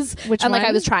was. Which and one? like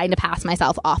I was trying to pass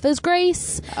myself off as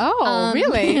Grace. Oh,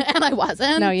 really? And I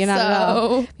wasn't. No, you're not at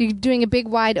all. You're doing a big,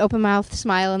 wide, open mouth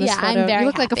smile in this photo. I'm very You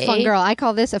look like a happy. fun girl. I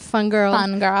call this a fun girl.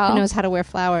 Fun girl who knows how to wear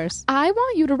flowers. I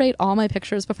want you to rate all my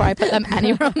pictures before I put them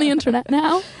anywhere on the internet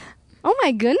now. Oh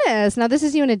my goodness! Now this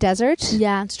is you in a desert.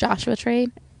 Yeah, it's Joshua Tree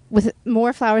with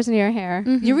more flowers in your hair.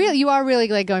 Mm-hmm. You are really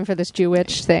like going for this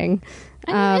Jewish thing.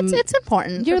 I mean, it's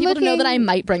important for people to know that I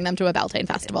might bring them to a Beltane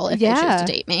festival if they choose to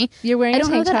date me. You're wearing I a don't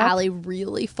know tank that top. Allie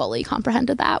really fully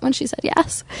comprehended that when she said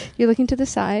yes. You're looking to the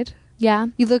side. Yeah,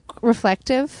 you look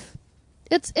reflective.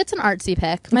 It's an artsy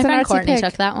pic. My friend Courtney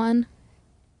took that one.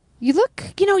 You look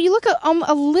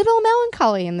a little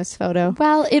melancholy in this photo.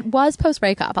 Well, it was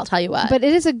post-breakup, I'll tell you what. But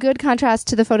it is a good contrast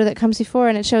to the photo that comes before,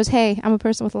 and it shows, hey, I'm a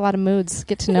person with a lot of moods.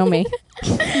 Get to know me.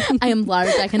 I am large.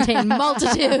 I contain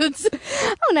multitudes.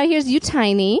 Oh, now here's you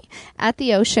tiny at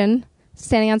the ocean,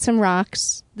 standing on some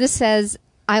rocks. This says,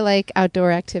 I like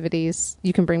outdoor activities.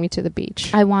 You can bring me to the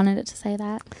beach. I wanted it to say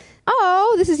that.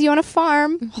 Oh, this is you on a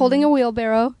farm holding a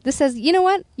wheelbarrow. This says, you know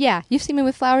what? Yeah, you've seen me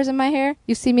with flowers in my hair.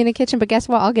 You've seen me in the kitchen, but guess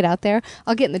what? I'll get out there.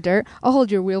 I'll get in the dirt. I'll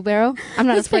hold your wheelbarrow. I'm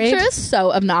not afraid. This picture is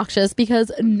so obnoxious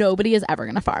because nobody is ever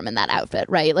going to farm in that outfit,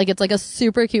 right? Like, it's like a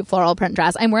super cute floral print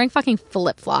dress. I'm wearing fucking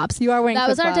flip-flops. You are wearing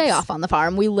flip-flops. That was our day off on the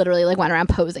farm. We literally like went around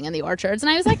posing in the orchards, and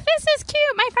I was like, this is cute.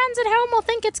 My friends at home will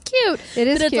think it's cute. It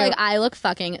is but it's cute. like, I look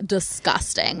fucking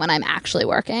disgusting when I'm actually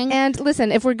working. And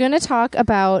listen, if we're going to talk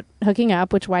about hooking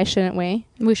up, which why shouldn't we?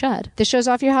 We should. This shows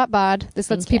off your hot bod. This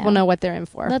lets people know what they're in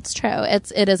for. That's true.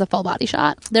 It is a full body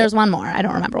shot. There's one more. I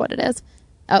don't remember what it is.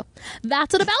 Oh,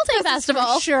 that's at a Beltane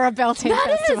festival. For sure, a Beltane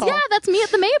festival. That is, yeah. That's me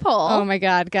at the Maypole. Oh my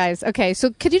God, guys. Okay, so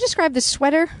could you describe this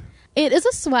sweater? It is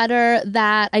a sweater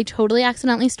that I totally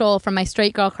accidentally stole from my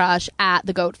straight girl crush at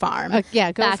the Goat Farm. Goat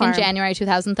Farm. Back in January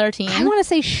 2013. I want to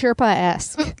say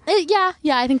Sherpa-esque.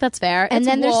 Yeah, I think that's fair. And it's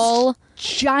then wool. There's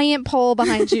giant pole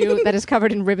behind you that is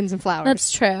covered in ribbons and flowers.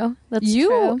 That's true. That's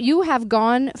true. You have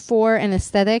gone for an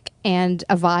aesthetic and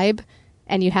a vibe,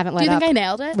 and you haven't let up. Do you think I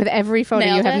nailed it? With every photo,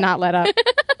 you have not let up.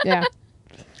 Yeah.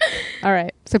 All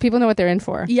right. So people know what they're in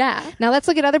for. Yeah. Now let's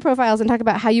look at other profiles and talk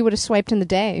about how you would have swiped in the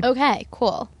day. Okay,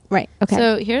 cool. Right. Okay.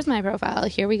 So here's my profile.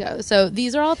 Here we go. So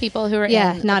these are all people who are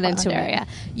in not the into Portland it. area.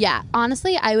 Yeah.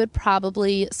 Honestly, I would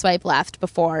probably swipe left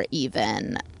before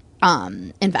even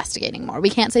investigating more. We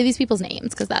can't say these people's names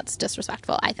because that's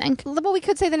disrespectful, I think. Well, we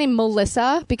could say the name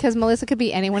Melissa because Melissa could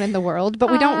be anyone in the world, but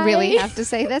we don't really have to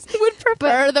say this. Would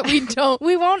prefer that we don't.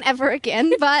 We won't ever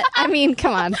again, but I mean,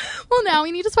 come on. Well, now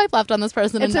we need to swipe left on this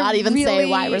person and not even say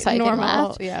why we're swiping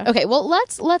left. Yeah. Okay, well,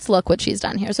 let's look what she's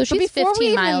done here. So she's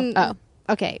 15 miles. Oh.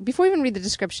 Okay, before we even read the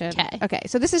description. Okay.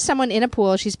 So this is someone in a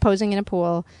pool. She's posing in a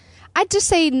pool. I'd just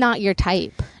say not your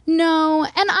type. No,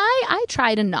 and I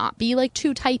try to not be like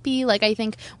too typey. Like I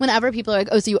think whenever people are like,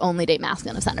 oh, so you only date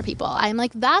masculine of center people, I'm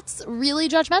like, that's really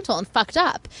judgmental and fucked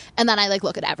up. And then I like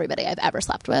look at everybody I've ever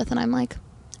slept with and I'm like,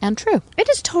 and true. It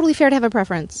is totally fair to have a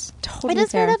preference. It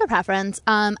is fair to have a preference.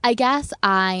 I guess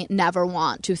I never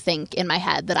want to think in my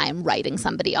head that I am writing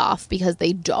somebody off because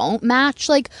they don't match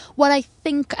like what I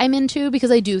think I'm into, because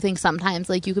I do think sometimes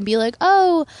like you can be like,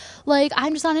 oh, like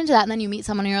I'm just not into that, and then you meet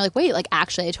someone and you're like, wait, like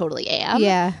actually I totally am.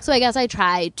 Yeah. So I guess I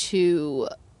try to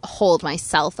hold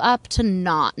myself up to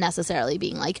not necessarily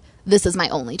being like, this is my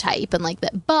only type and like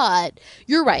that. But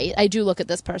you're right, I do look at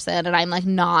this person and I'm like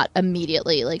not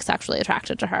immediately like sexually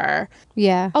attracted to her.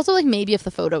 Yeah. Also, like maybe if the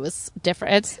photo was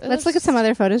different. Let's look at some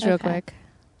other photos real quick.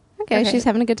 Okay, she's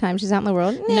having a good time. She's out in the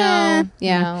world. No,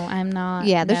 yeah, I'm not.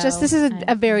 Yeah, there's this is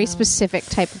a very specific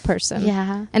type of person.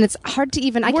 Yeah, and it's hard to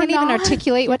even. I can't even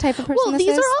articulate what type of person this is.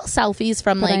 Well, these are all selfies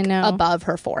from like above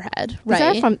her forehead,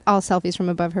 right? These are all selfies from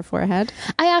above her forehead.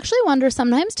 I actually wonder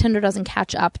sometimes Tinder doesn't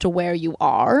catch up to where you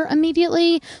are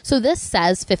immediately. So this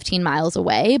says 15 miles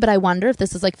away, but I wonder if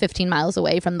this is like 15 miles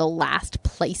away from the last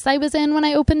place I was in when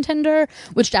I opened Tinder,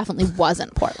 which definitely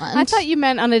wasn't Portland. I thought you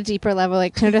meant on a deeper level,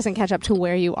 like Tinder doesn't catch up to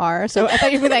where you are. So I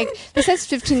thought you'd be like, this says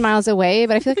 15 miles away,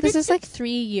 but I feel like this is like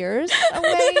 3 years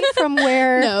away from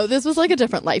where. No, this was like a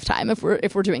different lifetime if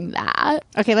we're doing that.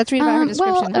 Okay, let's read about her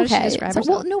description. How does she describe herself?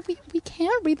 Well, no, we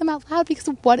can't read them out loud because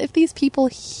what if these people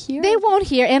hear? They won't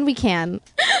hear, and we can.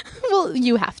 Well,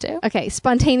 you have to. Okay,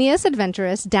 spontaneous,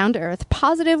 adventurous, down to earth,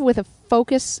 positive with a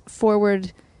focus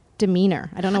forward demeanor.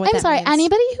 I don't know what I'm that sorry. means.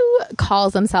 Anybody who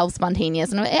calls themselves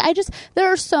spontaneous, and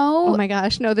there are so. Oh my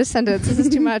gosh, no, this sentence, this is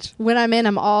too much. When I'm in,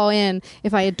 I'm all in.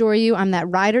 If I adore you, I'm that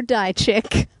ride or die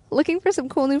chick looking for some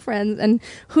cool new friends. And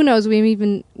who knows, we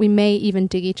may even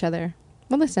dig each other.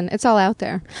 Well, listen, it's all out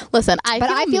there. Listen,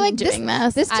 I feel like this doing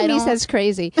this. This to me says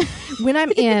crazy. When I'm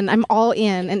in, I'm all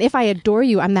in. And if I adore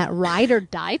you, I'm that ride or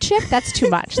die chick. That's too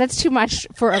much. That's too much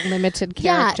for a limited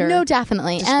character. Yeah, no,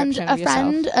 definitely. And description a of yourself.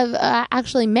 friend of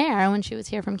actually Mare, when she was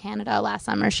here from Canada last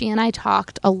summer, she and I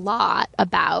talked a lot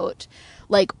about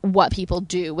like what people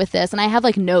do with this, and I have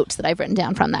like notes that I've written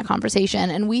down from that conversation,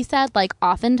 and we said like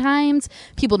oftentimes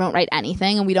people don't write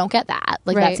anything, and we don't get that.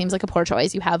 Like Right. that seems like a poor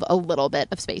choice. You have a little bit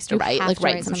of space to You write, have like to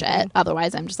write write some something. shit.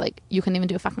 Otherwise, I'm just like, you couldn't even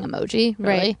do a fucking emoji, really.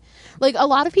 Right. Like a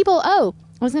lot of people. Oh,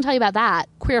 I was gonna tell you about that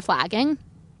queer flagging.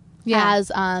 Yeah.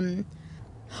 As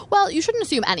well, you shouldn't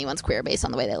assume anyone's queer based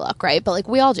on the way they look, right? But like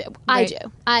we all do. I Right.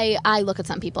 do. I look at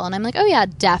some people and I'm like, oh yeah,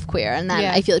 deaf queer, and then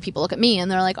Yeah. I feel like people look at me and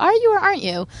they're like, are you or aren't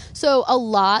you? So a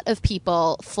lot of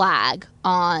people flag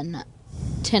on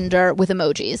Tinder with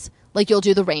emojis. Like you'll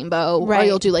do the rainbow, or Right.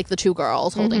 you'll do like the two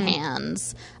girls holding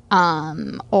hands,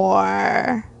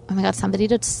 or. Oh my god! Somebody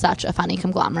did such a funny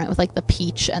conglomerate with like the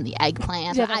peach and the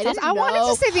eggplant. Yeah, And that's didn't awesome. I wanted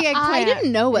know- to say the eggplant. I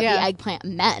didn't know what Yeah. the eggplant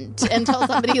meant until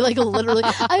somebody like literally.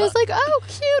 I was like, "Oh,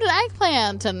 cute, an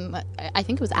eggplant," and I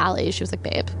think it was Allie. She was like,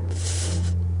 "Babe,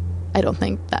 I don't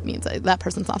think that means that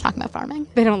person's not talking about farming."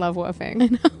 They don't love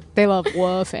woofing. They love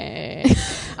woofing.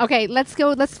 Okay, let's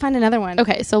go. Let's find another one.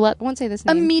 Okay, so I won't say this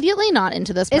name. immediately not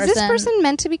into this person. Is this person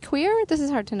meant to be queer? This is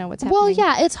hard to know what's happening. Well,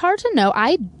 yeah, it's hard to know.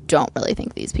 I don't really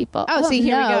think these people. Oh, see,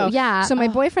 here we no, go. Yeah. So my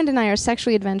boyfriend and I are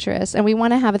sexually adventurous, and we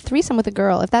want to have a threesome with a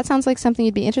girl. If that sounds like something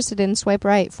you'd be interested in, swipe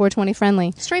right. 420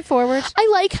 friendly. Straightforward. I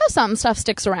like how some stuff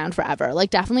sticks around forever. Like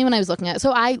definitely when I was looking at,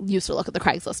 so I used to look at the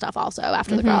Craigslist stuff also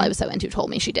after the girl I was so into told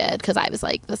me she did, because I was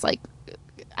like this like.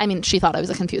 I mean, she thought I was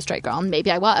a confused straight girl, and maybe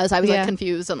I was. I was Yeah. like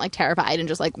confused and like terrified, and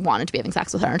just like wanted to be having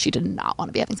sex with her, and she did not want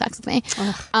to be having sex with me.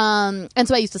 And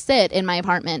so I used to sit in my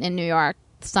apartment in New York,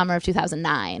 summer of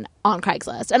 2009, on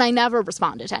Craigslist, and I never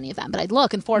responded to any of them. But I'd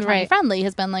look, and 420 Right. friendly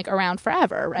has been like around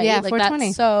forever, right? Yeah, like 420.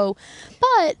 That's so,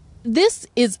 but. This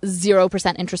is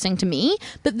 0% interesting to me,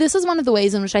 but this is one of the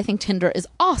ways in which I think Tinder is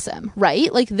awesome,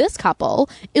 right? Like this couple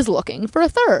is looking for a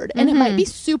third, and it might be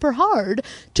super hard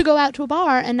to go out to a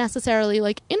bar and necessarily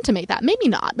like intimate that. Maybe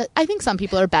not, but I think some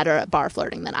people are better at bar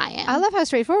flirting than I am. I love how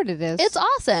straightforward it is. It's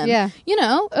awesome. Yeah. You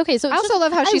know, okay, so I it's also just-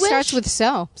 love how I she wish- starts with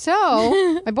so.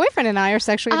 So, my boyfriend and I are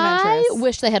sexually adventurous. I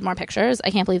wish they had more pictures.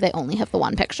 I can't believe they only have the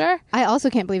one picture. I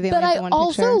also can't believe they But only have I the one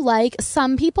also picture. like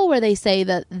some people where they say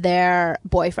that their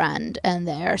boyfriend and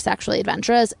they're sexually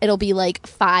adventurous. It'll be like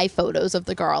 5 photos of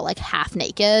the girl like half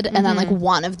naked, and then like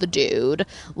one of the dude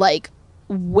like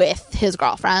with his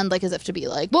girlfriend, like as if to be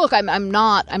like, look, I'm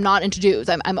not into dudes.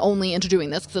 I'm only into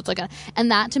doing this because it's like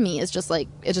and that to me is just like,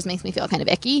 it just makes me feel kind of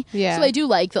icky. Yeah. So I do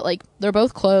like that like they're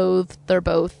both clothed, they're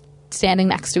both standing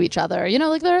next to each other. You know,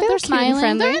 like they're cute and smiling,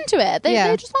 friendly. they're into it. They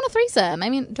Yeah. just want a threesome. I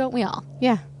mean, don't we all?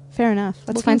 Yeah, fair enough.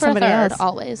 Let's Looking find for a somebody third, else.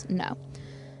 always. No.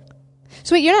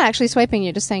 So wait, you're not actually swiping.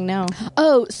 You're just saying no.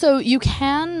 Oh, so you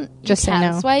can Just say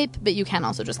no. swipe, but you can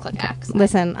also just click X.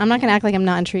 Listen, I'm not going to act like I'm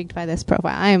not intrigued by this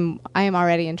profile. I am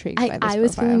already intrigued by this I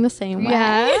was profile. feeling the same way.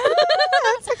 Yeah.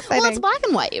 That's exciting. Well, it's black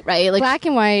and white, right? Like, black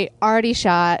and white, already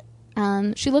shot.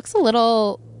 she looks a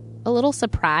little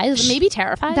surprised, maybe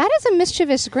terrified. That is a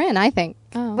mischievous grin, I think.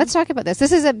 Oh. Let's talk about this.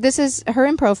 This is her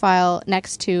in profile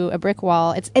next to a brick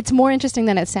wall. It's more interesting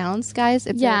than it sounds, guys.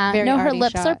 It's yeah, very no, her arty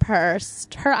lips shot. are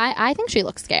pursed. I think she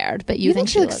looks scared, but You think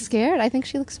she looks scared? I think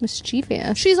she looks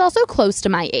mischievous. She's also close to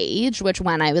my age, which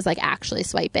when I was like actually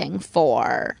swiping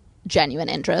for genuine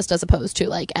interest as opposed to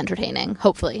like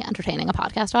hopefully entertaining a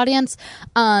podcast audience,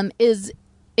 is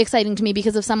exciting to me,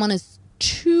 because if someone is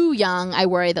too young, I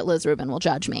worry that Liz Rubin will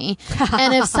judge me.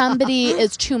 And if somebody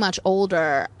is too much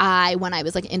older, when I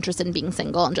was like interested in being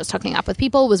single and just hooking up with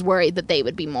people, was worried that they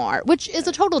would be more, which is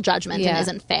a total judgment Yeah. and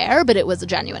isn't fair, but it was a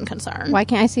genuine concern. Why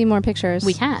can't I see more pictures?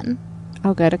 We can.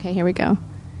 Oh, good. Okay, here we go.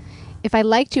 If I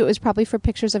liked you, it was probably for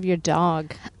pictures of your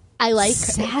dog. I like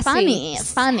Sassy. funny,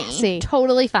 Sassy.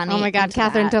 totally funny. Oh my God, into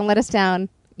Catherine, that. don't let us down.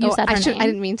 You said her name. I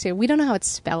didn't mean to. We don't know how it's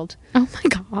spelled. Oh my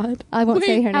God, I won't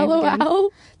say her name again.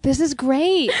 LOL. This is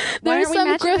great. Why There's aren't we some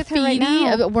matching with her right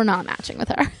graffiti. now? We're not matching with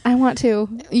her. I want to.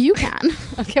 You can.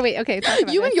 Okay, wait. Okay, talk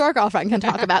about You this. and your girlfriend can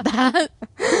talk about that.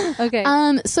 Okay.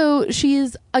 So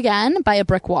she's again by a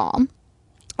brick wall.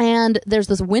 And there's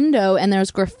this window and there's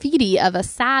graffiti of a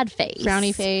sad face.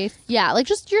 Frowny face. Yeah, like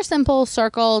just your simple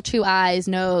circle, 2 eyes,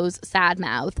 nose, sad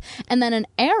mouth. And then an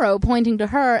arrow pointing to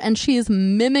her, and she's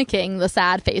mimicking the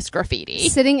sad face graffiti.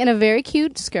 Sitting in a very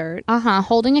cute skirt.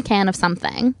 Holding a can of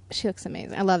something. She looks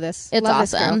amazing. I love this. It's love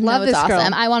awesome. This girl. Love it's this girl.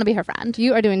 awesome. I want to be her friend.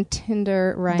 You are doing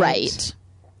Tinder right. Right.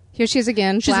 Here she is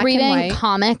again. She's black reading and white.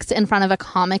 comics in front of a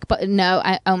comic, but no,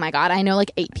 oh my God, I know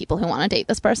like 8 people who want to date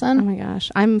this person. Oh my gosh.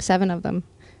 I'm 7 of them.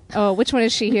 Oh, which one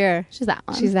is she here? She's that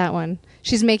one. She's that one.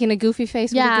 She's making a goofy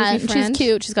face with a goofy friend. She's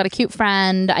cute. She's got a cute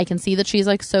friend. I can see that she's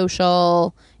like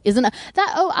social.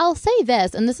 I'll say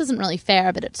this, and this isn't really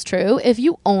fair, but it's true. If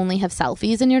you only have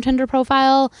selfies in your Tinder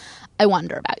profile, I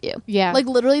wonder about you. Yeah. Like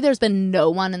literally there's been no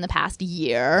one in the past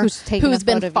year who's taken a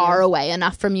been photo of far you. away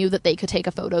enough from you that they could take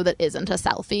a photo that isn't a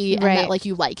selfie and Right. that like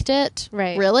you liked it.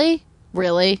 Right. Really?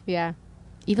 Really? Yeah.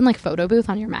 Even like photo booth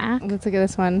on your Mac? Let's look at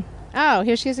this one. Oh,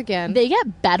 here she is again. They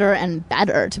get better and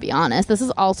better, to be honest. This is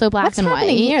also black What's and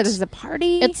happening white. here? This is a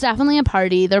party? It's definitely a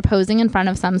party. They're posing in front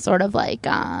of some sort of like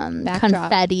Backdrop.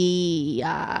 confetti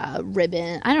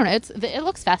ribbon. I don't know. It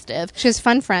looks festive. She has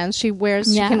fun friends. She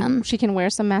wears. Yeah. She can wear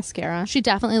some mascara. She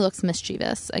definitely looks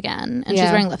mischievous again, and Yeah.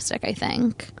 she's wearing lipstick. I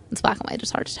think it's black and white.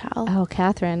 It's hard to tell. Oh,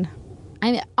 Catherine.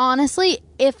 I mean, honestly,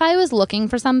 if I was looking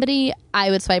for somebody,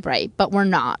 I would swipe right, but we're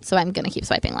not, so I'm gonna keep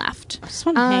swiping left. I just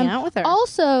want to hang out with her.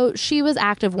 Also, she was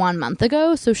active 1 month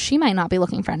ago, so she might not be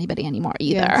looking for anybody anymore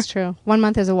either. Yeah, that's true. 1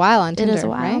 month is a while on Tinder. is a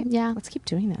while, right? yeah. Let's keep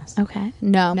doing this. Okay.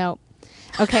 No. No.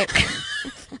 Okay.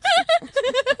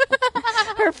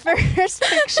 Her first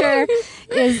picture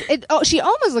is it. Oh, she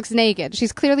almost looks naked.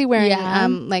 She's clearly wearing Yeah.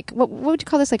 like what would you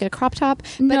call this? Like a crop top?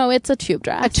 No, it's a tube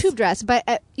dress. A tube dress, but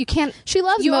you can't. She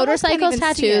loves You almost can't motorcycles,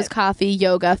 even see tattoos, it. coffee,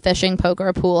 yoga, fishing,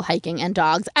 poker, pool, hiking, and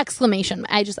dogs! Exclamation!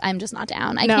 I'm just not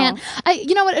down. I No. can't.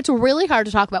 You know what? It's really hard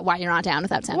to talk about why you're not down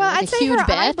without sounding Well, like I'd a say huge her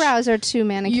bitch. eyebrows are too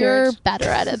manicured. You're better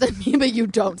at it than me, but you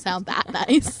don't sound that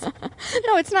nice.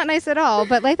 No, it's not nice at all.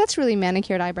 But like that's really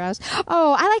manicured eyebrows.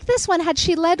 Oh, I like this one. Had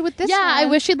she led with this yeah, one? I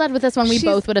wish she'd led with this one. We She's-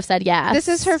 both would have said yes. This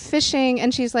is her fishing,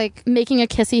 and she's like making a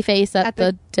kissy face at the-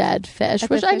 the dead fish, at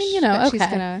the which I fish mean, you know, that okay. she's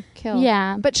gonna kill.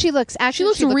 Yeah. but she looks She actually.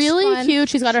 looks really fun. cute.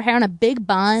 She's got her hair in a big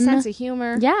bun. Sense of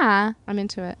humor. Yeah, I'm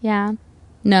into it. yeah.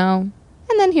 No,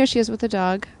 And then here she is with the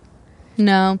dog.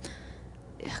 no.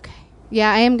 Okay.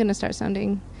 Yeah, I am gonna start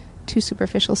sounding too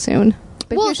superficial soon.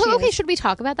 But Well, here so she okay, is. should we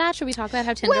talk about that? Should we talk about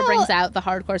how Tinder Well- brings out the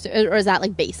hardcore, or is that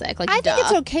like basic? Like, I think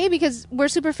it's okay because we're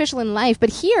superficial in life. But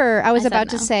here, I was I said about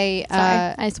to no. say,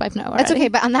 Sorry, I swiped no. that's already. okay.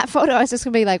 But on that photo, I was just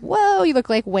gonna be like, "Whoa, you look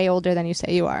like way older than you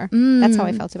say you are." That's how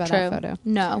I felt about True. that photo.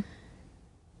 No,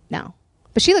 No,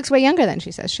 but she looks way younger than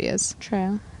she says she is.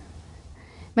 true.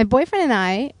 My boyfriend and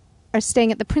I are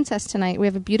staying at the Princess tonight. We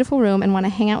have a beautiful room and want to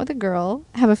hang out with a girl,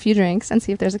 have a few drinks, and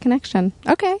see if there's a connection.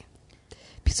 Okay.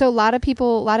 So a lot of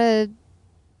people So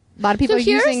are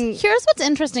using. here's what's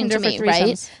interesting to Tinder for me, right?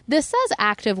 threesomes. This says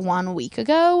active 1 week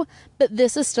ago, but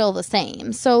this is still the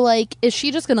same. So, like, is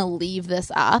she just going to leave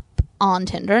this up on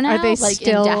Tinder now? Are they like,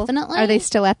 still? indefinitely? Are they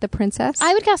still at the Princess?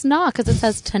 I would guess not, because it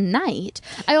says tonight.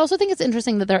 I also think it's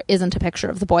interesting that there isn't a picture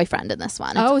of the boyfriend in this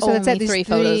one. It's Oh, so that's only at least 3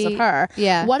 photos of three- her.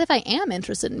 yeah. What if I am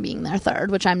interested in being their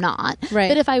third, which I'm not? Right.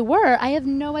 But if I were, I have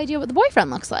no idea what the boyfriend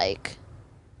looks like.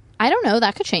 I don't know.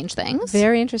 That could change things.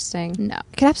 Very interesting. No.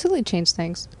 It could absolutely change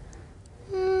things.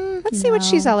 Let's see what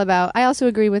she's all about. I also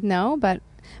agree with no, but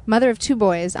mother of 2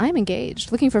 boys, I'm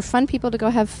engaged. Looking for fun people to go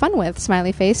have fun with.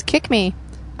 Smiley face. Kick me.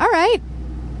 All right.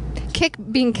 Kick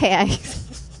being K-I.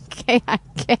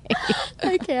 K-I-K.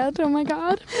 I can't. Oh my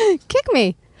god. Kick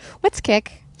me. What's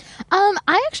kick? I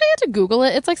actually had to Google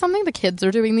it. It's like something the kids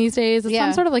are doing these days. It's Yeah.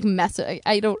 some sort of like mess.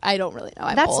 I don't really know.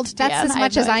 I'm old. That's Dan. as I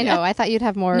much have as no I idea. know. I thought you'd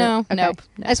have more. No, Okay. nope,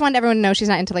 no. I just wanted everyone to know she's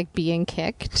not into like being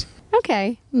kicked.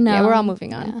 Okay. No. Yeah, we're all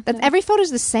moving on. Yeah, That's no. every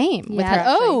photo's the same with her.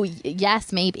 Yeah. actually. Oh,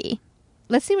 yes, maybe.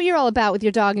 Let's see what you're all about with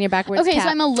your dog and your backwards Okay, cat. so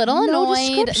I'm a little No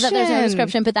annoyed that there's no description.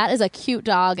 description, but that is a cute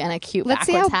dog and a cute Let's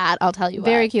see backwards how- hat. I'll tell you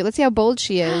Very what. cute. Let's see how bold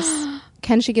she is.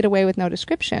 Can she get away with no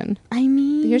description? I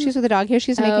mean, Here she's with a dog. Here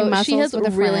she's making muscles she has with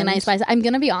a really friend. nice eyes. I'm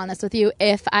gonna be honest with you.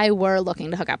 If I were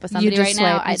looking to hook up with You somebody just right swipe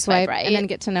now, and I'd swipe right and then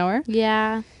get to know her.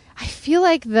 Yeah. I feel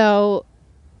like though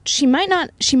she might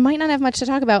not have much to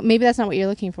talk about. Maybe that's not what you're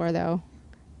looking for though.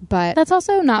 But That's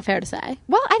also not fair to say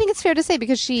well, I think it's fair to say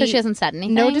because she hasn't said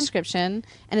anything. no description,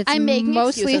 and it's I'm making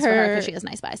mostly excuses for her her because she has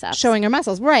nice biceps. showing her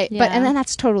muscles, right? But Yeah. and then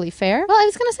that's totally fair. Well, I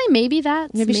was gonna say maybe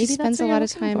Maybe she that's spends a what lot you're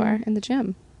of looking time for. in the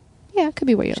gym. Yeah, it could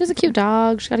be what you're. She has a cute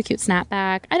dog. She's got a cute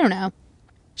snapback. I don't know.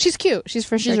 She's cute. She's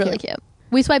for sure. She's really cute.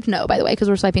 We swiped no, by the way, because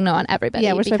we're swiping no on everybody.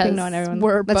 Yeah, we're swiping because no on everyone.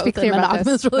 We're Let's be both clear in about this.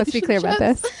 monogamous Let's be clear about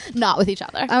relationships, not with each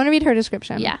other. I want to read her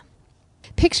description. Yeah.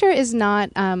 picture is not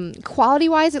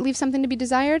quality-wise. It leaves something to be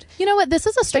desired. You know what? This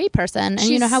is a straight person, and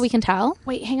you know how we can tell?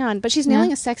 Wait, hang on. But she's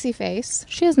nailing a sexy face.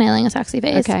 She is nailing a sexy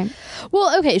face. Okay.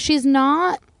 Well, okay, she's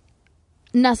not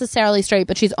necessarily straight,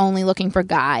 but she's only looking for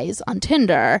guys on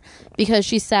Tinder because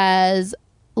she says,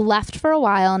 left for a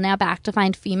while, now back to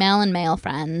find female and male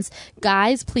friends.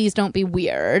 Guys, please don't be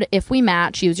weird. If we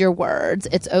match, use your words.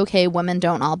 It's okay, women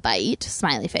don't all bite.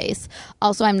 Smiley face.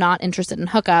 Also, I'm not interested in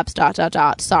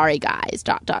hookups, ... Sorry, guys, ...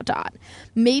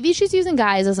 Maybe she's using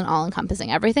guys as an all-encompassing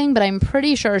everything, but I'm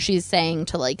pretty sure she's saying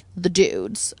to, like, the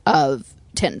dudes of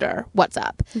Tinder, what's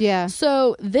up? Yeah.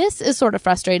 So this is sort of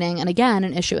frustrating, and again,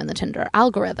 an issue in the Tinder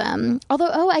algorithm.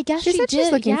 Although, I guess She said did.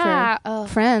 she's looking for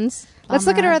friends. Let's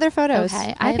look at her other photos.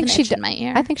 Okay, I think she in my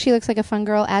ear. I think she looks like a fun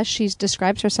girl as she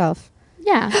describes herself.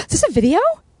 Yeah. Is this a video?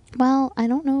 Well, I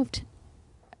don't know if...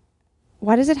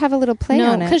 Why does it have a little play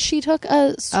on No, it? because she took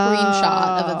a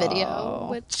screenshot of a video,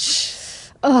 which...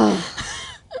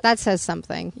 That says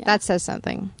something. Yeah. That says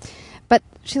something. But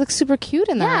she looks super cute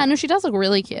in that. Yeah, no, she does look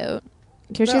really cute.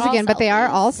 Here she They're is all again, but they are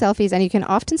selfies. all selfies, and you can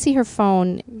often see her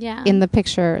phone Yeah. in the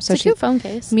picture. So It's a cute phone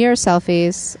case. mirror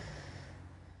selfies.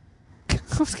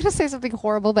 I was going to say something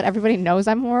horrible, but everybody knows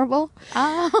I'm horrible.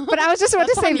 But I was just about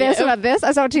to That's say on this you. about this. I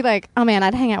was about to be like, oh man,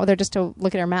 I'd hang out with her just to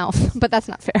look at her mouth. But that's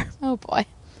not fair. Oh, boy.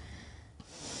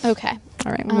 Okay.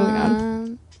 All right, we're moving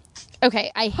on.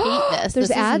 Okay, I hate this. There's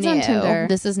This is ads on new. Tinder.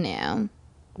 This is new.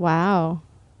 Wow.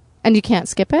 And you can't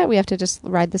skip it? We have to just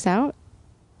ride this out?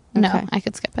 No, Okay. I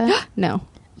could skip it. No.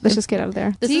 Let's just get out of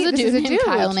there. This See, is a dude named dude.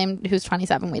 Kyle named who's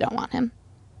 27. We don't want him.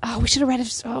 Oh, we should have read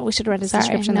it. Oh, we should have read his Sorry.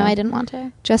 description. No, though. I didn't want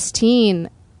to. Justine,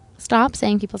 Stop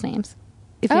saying people's names.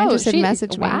 if you're interested,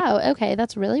 message me. Wow. Okay,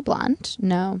 that's really blunt.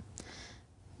 No.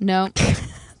 Nope.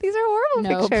 These are horrible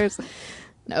Nope. pictures.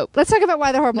 Nope. Let's talk about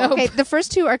why they're horrible. Nope. Okay, the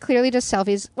first two are clearly just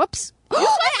selfies. Whoops. You swiped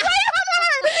right on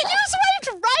her! You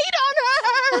swiped right on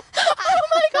her! Oh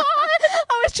my god!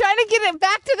 I was trying to get it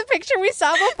back to the picture we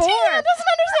saw before. Tina doesn't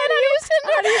understand how to use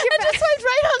Tinder. how do you get I back- just swiped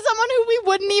right on someone who we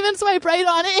wouldn't even swipe right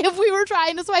on if we were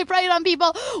trying to swipe right on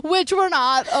people, which we're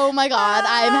not. Oh my god,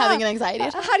 I'm having an anxiety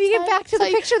attack. How do you get back to the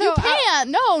picture, though? You can't.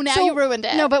 No, now So- you ruined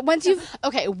it. No, but once you've...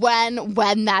 okay, when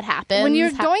that happens, When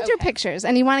you're going through okay. pictures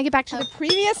and you want to get back to the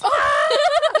previous...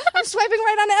 I'm swiping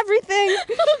right on everything.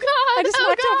 Oh god! I just oh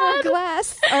knocked over a God.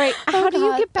 glass. All right, how do you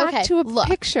God. get back Okay, to a look,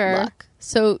 picture? Look.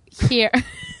 So here.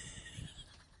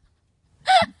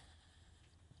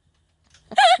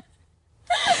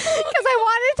 Because I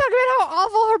wanted to talk about how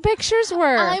awful her pictures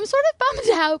were. I'm sort of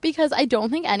bummed out because I don't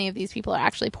think any of these people are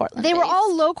actually Portland. They were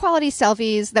all low quality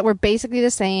selfies that were basically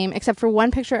the same, except for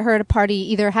one picture of her at a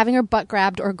party, either having her butt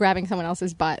grabbed or grabbing someone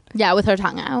else's butt. yeah, with her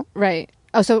tongue out. Right.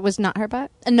 Oh, so it was not her butt?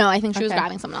 No, I think she was Okay.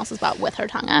 grabbing someone else's butt with her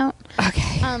tongue out.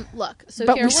 Okay. Look, so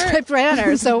But here we swiped right on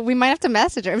her, so we might have to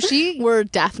message her. If we're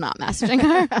def not messaging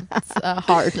her. It's a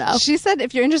hard no. she said,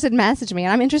 if you're interested, message me.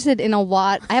 And I'm interested in a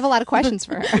lot. I have a lot of questions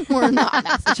for her. We're not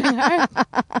messaging her.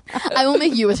 I will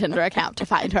make you a Tinder account to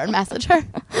find her and message her.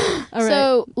 All right.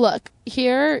 So, look,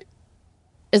 here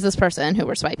is this person who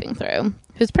we're swiping through,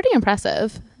 who's pretty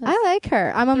impressive. I like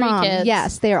her. I'm a 3 mom. kids.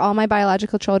 Yes, they are all my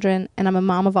biological children, and I'm a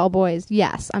mom of all boys.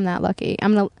 Yes, I'm that lucky.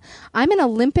 I'm an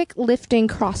Olympic lifting,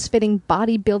 crossfitting,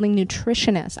 bodybuilding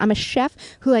nutritionist. I'm a chef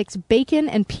who likes bacon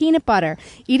and peanut butter.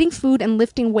 Eating food and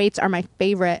lifting weights are my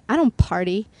favorite. I don't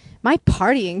party. My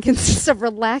partying consists of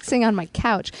relaxing on my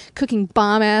couch, cooking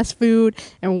bomb-ass food,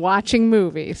 and watching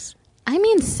movies. I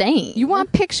mean, same. You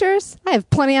want pictures? I have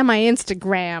plenty on my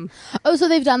Instagram. Oh, so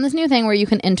they've done this new thing where you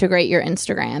can integrate your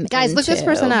Instagram. Guys, look this into-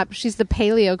 person up. She's the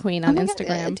paleo queen on Oh my God,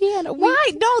 Instagram. Deanna,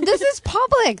 Why? No, this is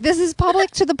public. This is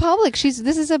public to the public. She's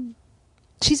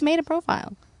made a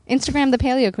profile. Instagram the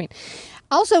paleo queen.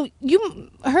 Also, you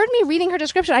heard me reading her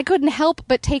description. I couldn't help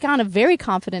but take on a very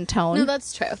confident tone. No,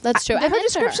 that's true. That's true. Her I'm into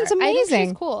description's her. I think amazing.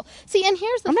 she's cool. See, and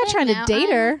here's the I'm thing. not trying to now. date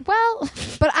her. Well,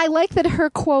 But I like that her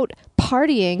quote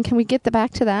partying. Can we get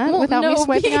back to that Well, without me no,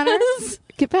 swiping on her? because-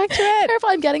 Get back to it. careful,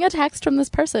 I'm getting a text from this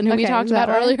person who we Okay, talked is that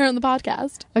about right? earlier in the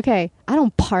podcast. Okay, I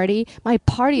don't party. My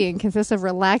partying consists of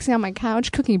relaxing on my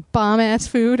couch, cooking bomb-ass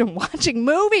food, and watching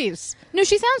movies. No,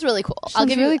 she sounds really cool. I'll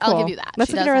give really you. cool. I'll give you that. Let's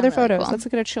She look at does her other sound really photos. cool. Let's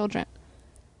look at her children.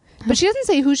 But she doesn't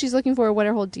say who she's looking for or what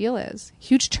her whole deal is.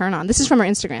 Huge turn on. This is from her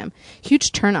Instagram.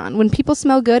 Huge turn on. When people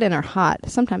smell good and are hot,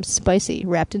 sometimes spicy,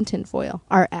 wrapped in tinfoil,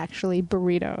 are actually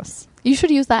burritos. You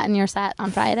should use that in your set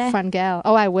on Friday. Fun gal.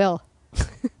 Oh, I will.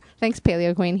 Thanks,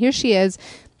 Paleo Queen. Here she is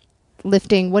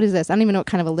lifting. What is this? I don't even know what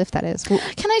kind of a lift that is. Can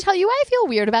I tell you why I feel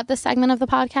weird about this segment of the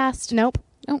podcast? Nope.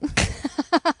 Nope.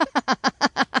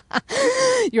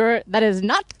 That is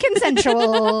not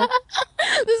consensual.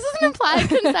 This is an implied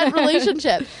consent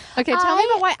relationship. Okay, tell me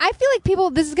about why. I feel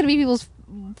like this is going to be people's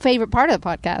favorite part of the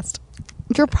podcast.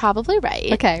 You're probably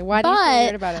right. Okay, why do you feel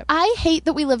weird about it? I hate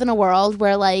that we live in a world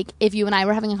where, like, if you and I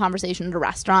were having a conversation at a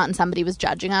restaurant and somebody was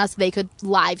judging us, they could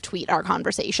live tweet our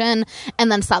conversation,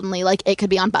 and then suddenly, like, it could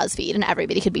be on BuzzFeed and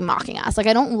everybody could be mocking us. Like,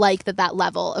 I don't like that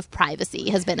level of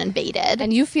privacy has been invaded.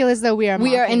 And you feel as though we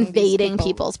are invading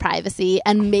people's privacy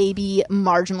and maybe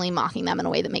marginally mocking them in a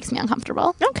way that makes me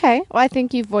uncomfortable. Okay, well, I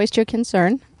think you've voiced your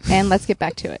concern, and let's get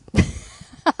back to it.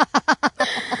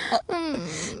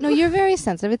 No, you're very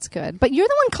sensitive. It's good. But you're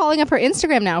the one calling up her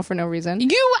Instagram now for no reason.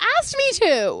 You asked me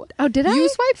to. Oh, did I? You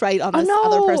swiped right on this no.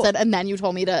 other person, and then you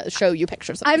told me to show you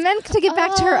pictures of I meant to get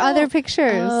back to her other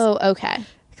pictures. Oh, okay.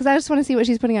 Because I just want to see what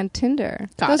she's putting on Tinder.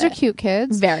 Those are cute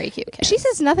kids. Very cute kids. She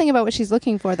says nothing about what she's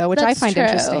looking for, though, which I find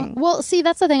interesting. Well, see,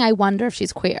 that's the thing. I wonder if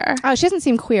she's queer. Oh, she doesn't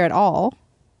seem queer at all.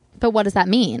 But what does that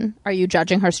mean? Are you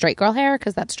judging her straight girl hair?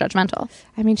 Because that's judgmental.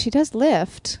 I mean, she does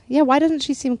lift. Yeah, why doesn't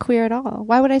she seem queer at all?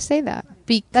 Why would I say that?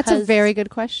 Because that's a very good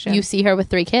question. You see her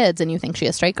with 3 kids and you think she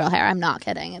has straight girl hair. I'm not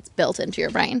kidding. It's built into your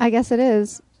brain. I guess it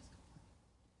is.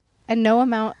 And no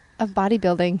amount of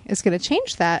bodybuilding is going to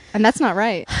change that. And that's not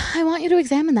right. I want you to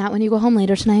examine that when you go home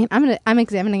later tonight. I'm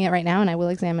examining it right now, and I will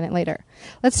examine it later.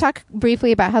 Let's talk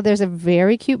briefly about how there's a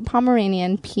very cute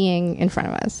Pomeranian peeing in front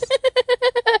of us.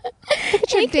 Look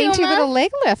at your dainty little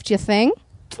leg lift, you think?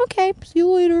 Okay, see you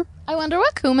later. I wonder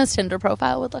what Kuma's Tinder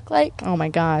profile would look like. Oh my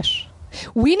gosh.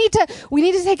 We need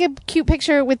to take a cute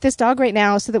picture with this dog right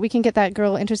now so that we can get that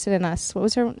girl interested in us. What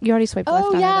was her? You already swiped left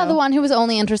on her, though. The one who was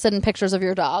only interested in pictures of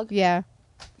your dog. Yeah.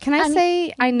 Can I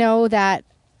say I know that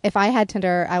if I had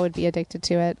Tinder, I would be addicted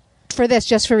to it. For this,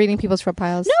 just for reading people's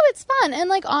profiles. No, it's fun. And,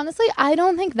 like, honestly, I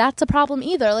don't think that's a problem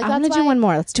either. Like, I'm going to do one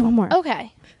more. Let's do one more.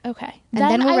 Okay. And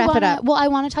then we'll wrap it up. Well, I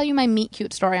want to tell you my meet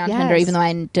cute story on Tinder, even though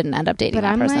I didn't end up dating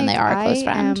that person. They are a close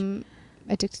friend. I'm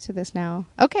addicted to this now.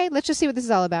 Okay, let's just see what this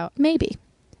is all about. Maybe.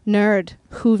 Nerd,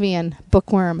 Whovian,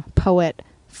 bookworm, poet,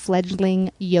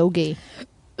 fledgling yogi.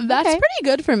 That's pretty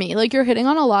good for me. Like, you're hitting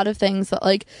on a lot of things that,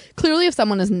 like, clearly if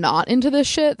someone is not into this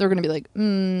shit, they're going to be like,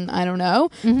 I don't know.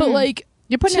 Mm-hmm. But, like,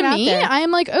 you're putting it out there. I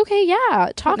am like, okay,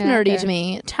 yeah, talk nerdy to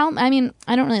me. I mean,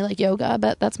 I don't really like yoga,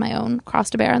 but that's my own cross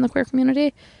to bear in the queer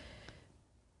community.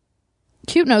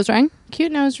 Cute nose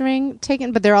ring.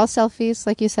 Taken, but they're all selfies.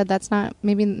 Like you said, that's not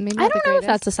maybe not I don't know if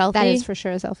that's a selfie. That is for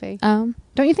sure a selfie.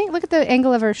 Don't you think? Look at the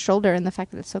angle of her shoulder and the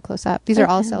fact that it's so close up. These are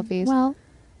all selfies. Well,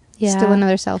 yeah. Still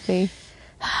another selfie.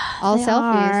 All they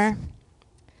selfies. Are.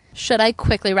 Should I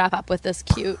quickly wrap up with this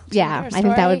cute? Yeah, I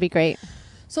think that would be great.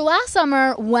 So last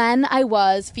summer, when I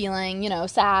was feeling,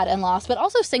 sad and lost, but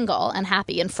also single and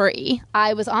happy and free,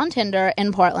 I was on Tinder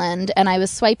in Portland, and I was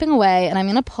swiping away, and I'm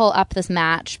going to pull up this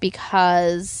match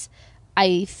because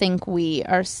I think we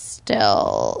are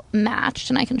still matched,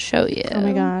 and I can show you. Oh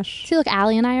my gosh. See, look,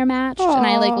 Allie and I are matched, and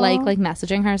I like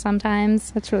messaging her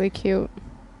sometimes. That's really cute.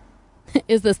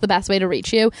 Is this the best way to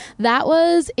reach you? That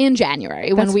was in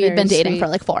January when we had been dating for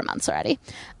like 4 months already.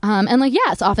 And like,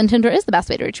 yes, often Tinder is the best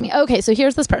way to reach me. Okay, so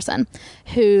here's this person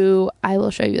who I will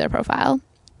show you their profile.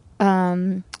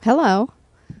 Hello.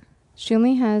 She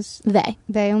only has...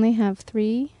 They only have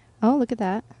 3. Oh, look at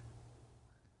that.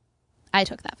 I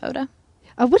took that photo.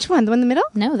 Oh, which one? The one in the middle?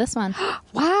 No, this one.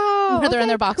 Wow. Where they're in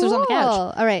their boxers on the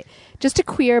couch. All right. Just a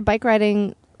queer bike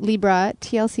riding... Libra,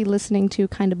 TLC listening to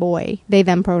kind of boy. They,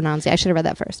 them pronouns. Yeah, I should have read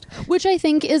that first. Which I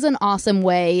think is an awesome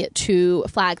way to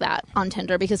flag that on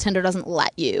Tinder because Tinder doesn't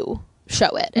let you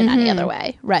show it in any other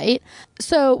way, right?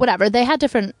 So whatever. They had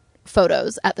different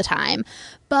photos at the time,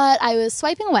 but I was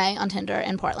swiping away on Tinder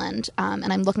in Portland,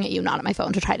 and I'm looking at you, not at my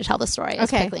phone, to try to tell the story as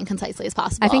quickly and concisely as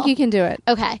possible. I think you can do it.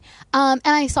 Okay. And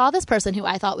I saw this person who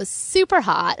I thought was super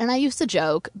hot, and I used to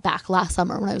joke back last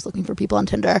summer when I was looking for people on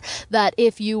Tinder that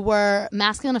if you were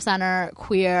masculine of center,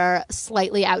 queer,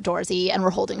 slightly outdoorsy, and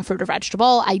were holding a fruit or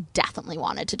vegetable, I definitely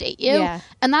wanted to date you. Yeah.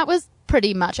 And that was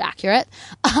pretty much accurate.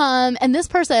 And this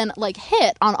person like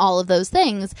hit on all of those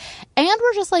things, and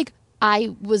we're just like,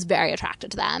 I was very attracted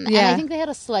to them. Yeah. And I think they had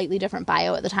a slightly different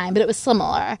bio at the time, but it was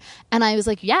similar. And I was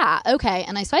like, yeah, okay.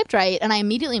 And I swiped right, and I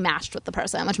immediately matched with the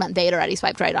person, which meant they'd already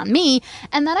swiped right on me.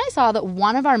 And then I saw that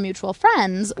one of our mutual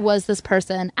friends was this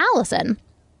person, Allison,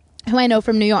 who I know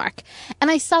from New York.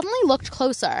 And I suddenly looked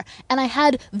closer, and I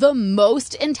had the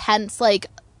most intense, like,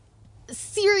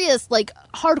 serious, like,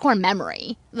 hardcore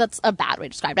memory. That's a bad way to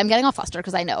describe it. I'm getting all flustered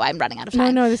because I know I'm running out of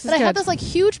time. No, this is good. But I had good. this, like,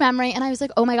 huge memory, and I was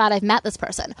like, oh my God, I've met this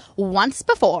person once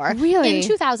before. Really? In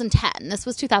 2010. This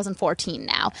was 2014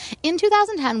 now. In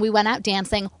 2010, we went out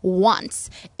dancing once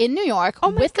in New York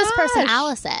with this person,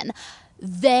 Allison.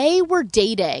 they were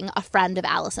dating a friend of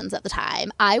Allison's at the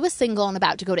time. I was single and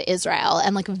about to go to Israel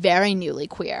and like very newly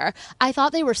queer. I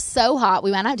thought they were so hot.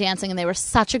 We went out dancing and they were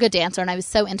such a good dancer and I was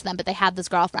so into them, but they had this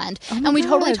girlfriend. And we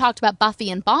totally talked about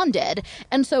Buffy and bonded.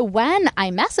 And so when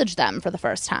I messaged them for the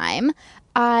first time,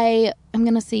 I'm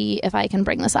going to see if I can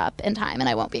bring this up in time and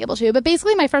I won't be able to. But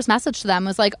basically my first message to them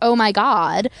was like, oh my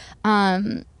God,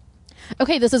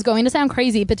 okay, this is going to sound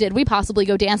crazy, but did we possibly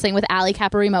go dancing with Ali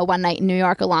Caparimo one night in New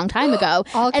York a long time ago?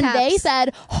 All and caps. They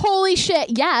said, holy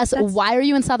shit, yes. Why are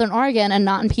you in Southern Oregon and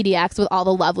not in PDX with all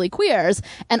the lovely queers?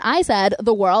 And I said,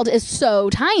 the world is so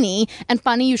tiny. And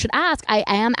funny you should ask, I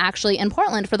am actually in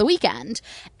Portland for the weekend.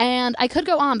 And I could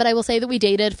go on, but I will say that we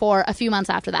dated for a few months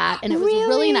after that. And it was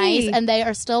really nice. And they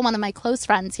are still one of my close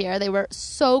friends here. They were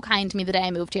so kind to me the day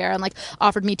I moved here and like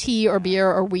offered me tea or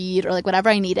beer or weed or like whatever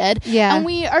I needed. Yeah. And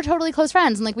we are totally close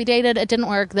friends, and like we dated, it didn't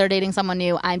work, they're dating someone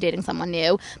new, I'm dating someone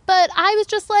new, but I was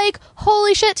just like,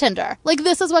 holy shit, Tinder, like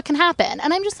this is what can happen.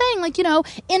 And I'm just saying, like, you know,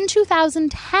 in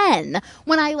 2010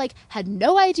 when I like had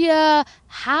no idea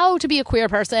how to be a queer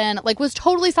person, like was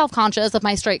totally self-conscious of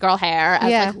my straight girl hair,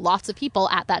 as like lots of people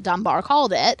at that dumb bar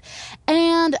called it,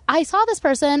 and I saw this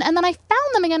person and then I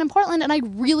found them again in Portland, and I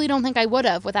really don't think I would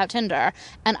have without Tinder,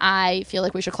 and I feel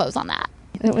like we should close on that.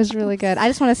 It was really good. I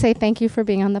just want to say thank you for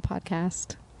being on the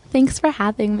podcast. Thanks for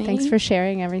having me. Thanks for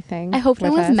sharing everything. I hope no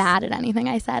with one's us. mad at anything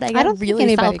I said. I don't get think really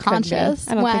anybody could be. self-conscious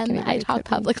I don't think when anybody I talk could be.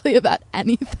 publicly about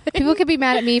anything. People could be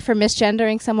mad at me for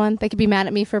misgendering someone. They could be mad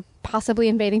at me for possibly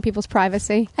invading people's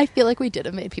privacy. I feel like we did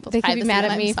invade people's They could privacy. be mad and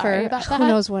at I'm me sorry for about who that.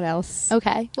 knows what else.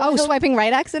 Okay. Oh, swiping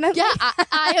right accidentally? Yeah,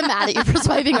 I am mad at you for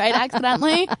swiping right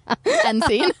accidentally. End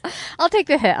scene. I'll take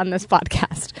the hit on this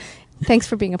podcast. Thanks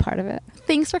for being a part of it.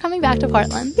 Thanks for coming back to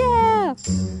Portland. Yeah.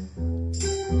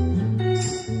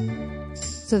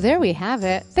 So there we have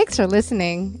it. Thanks for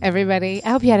listening, everybody. I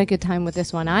hope you had a good time with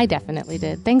this one. I definitely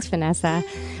did. Thanks, Vanessa.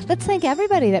 Let's thank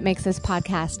everybody that makes this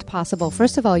podcast possible.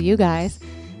 First of all, you guys.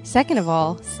 Second of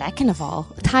all,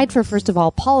 tied for first of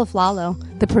all, Paul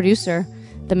Aflalo, the producer,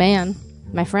 the man,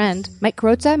 my friend. Mike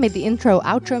Carrozza made the intro,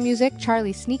 outro music.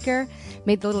 Charlie Sneaker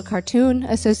made the little cartoon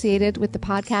associated with the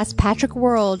podcast. Patrick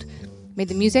World made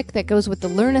the music that goes with the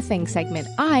Learn a Thing segment.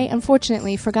 I,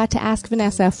 unfortunately, forgot to ask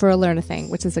Vanessa for a Learn a Thing,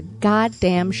 which is a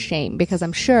goddamn shame because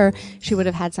I'm sure she would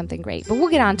have had something great. But we'll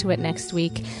get on to it next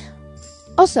week.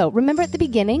 Also, remember at the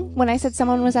beginning when I said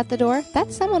someone was at the door?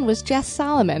 That someone was Jess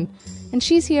Solomon. And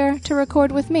she's here to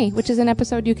record with me, which is an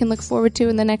episode you can look forward to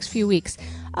in the next few weeks.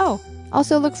 Oh,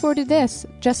 also look forward to this.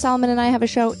 Jess Solomon and I have a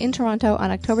show in Toronto on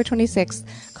October 26th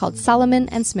called Solomon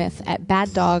and Smith at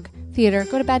Bad Dog Theater.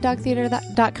 Go to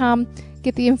baddogtheater.com.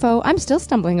 Get the info. I'm still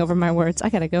stumbling over my words. I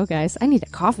gotta go, guys. I need a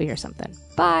coffee or something.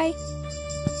 Bye.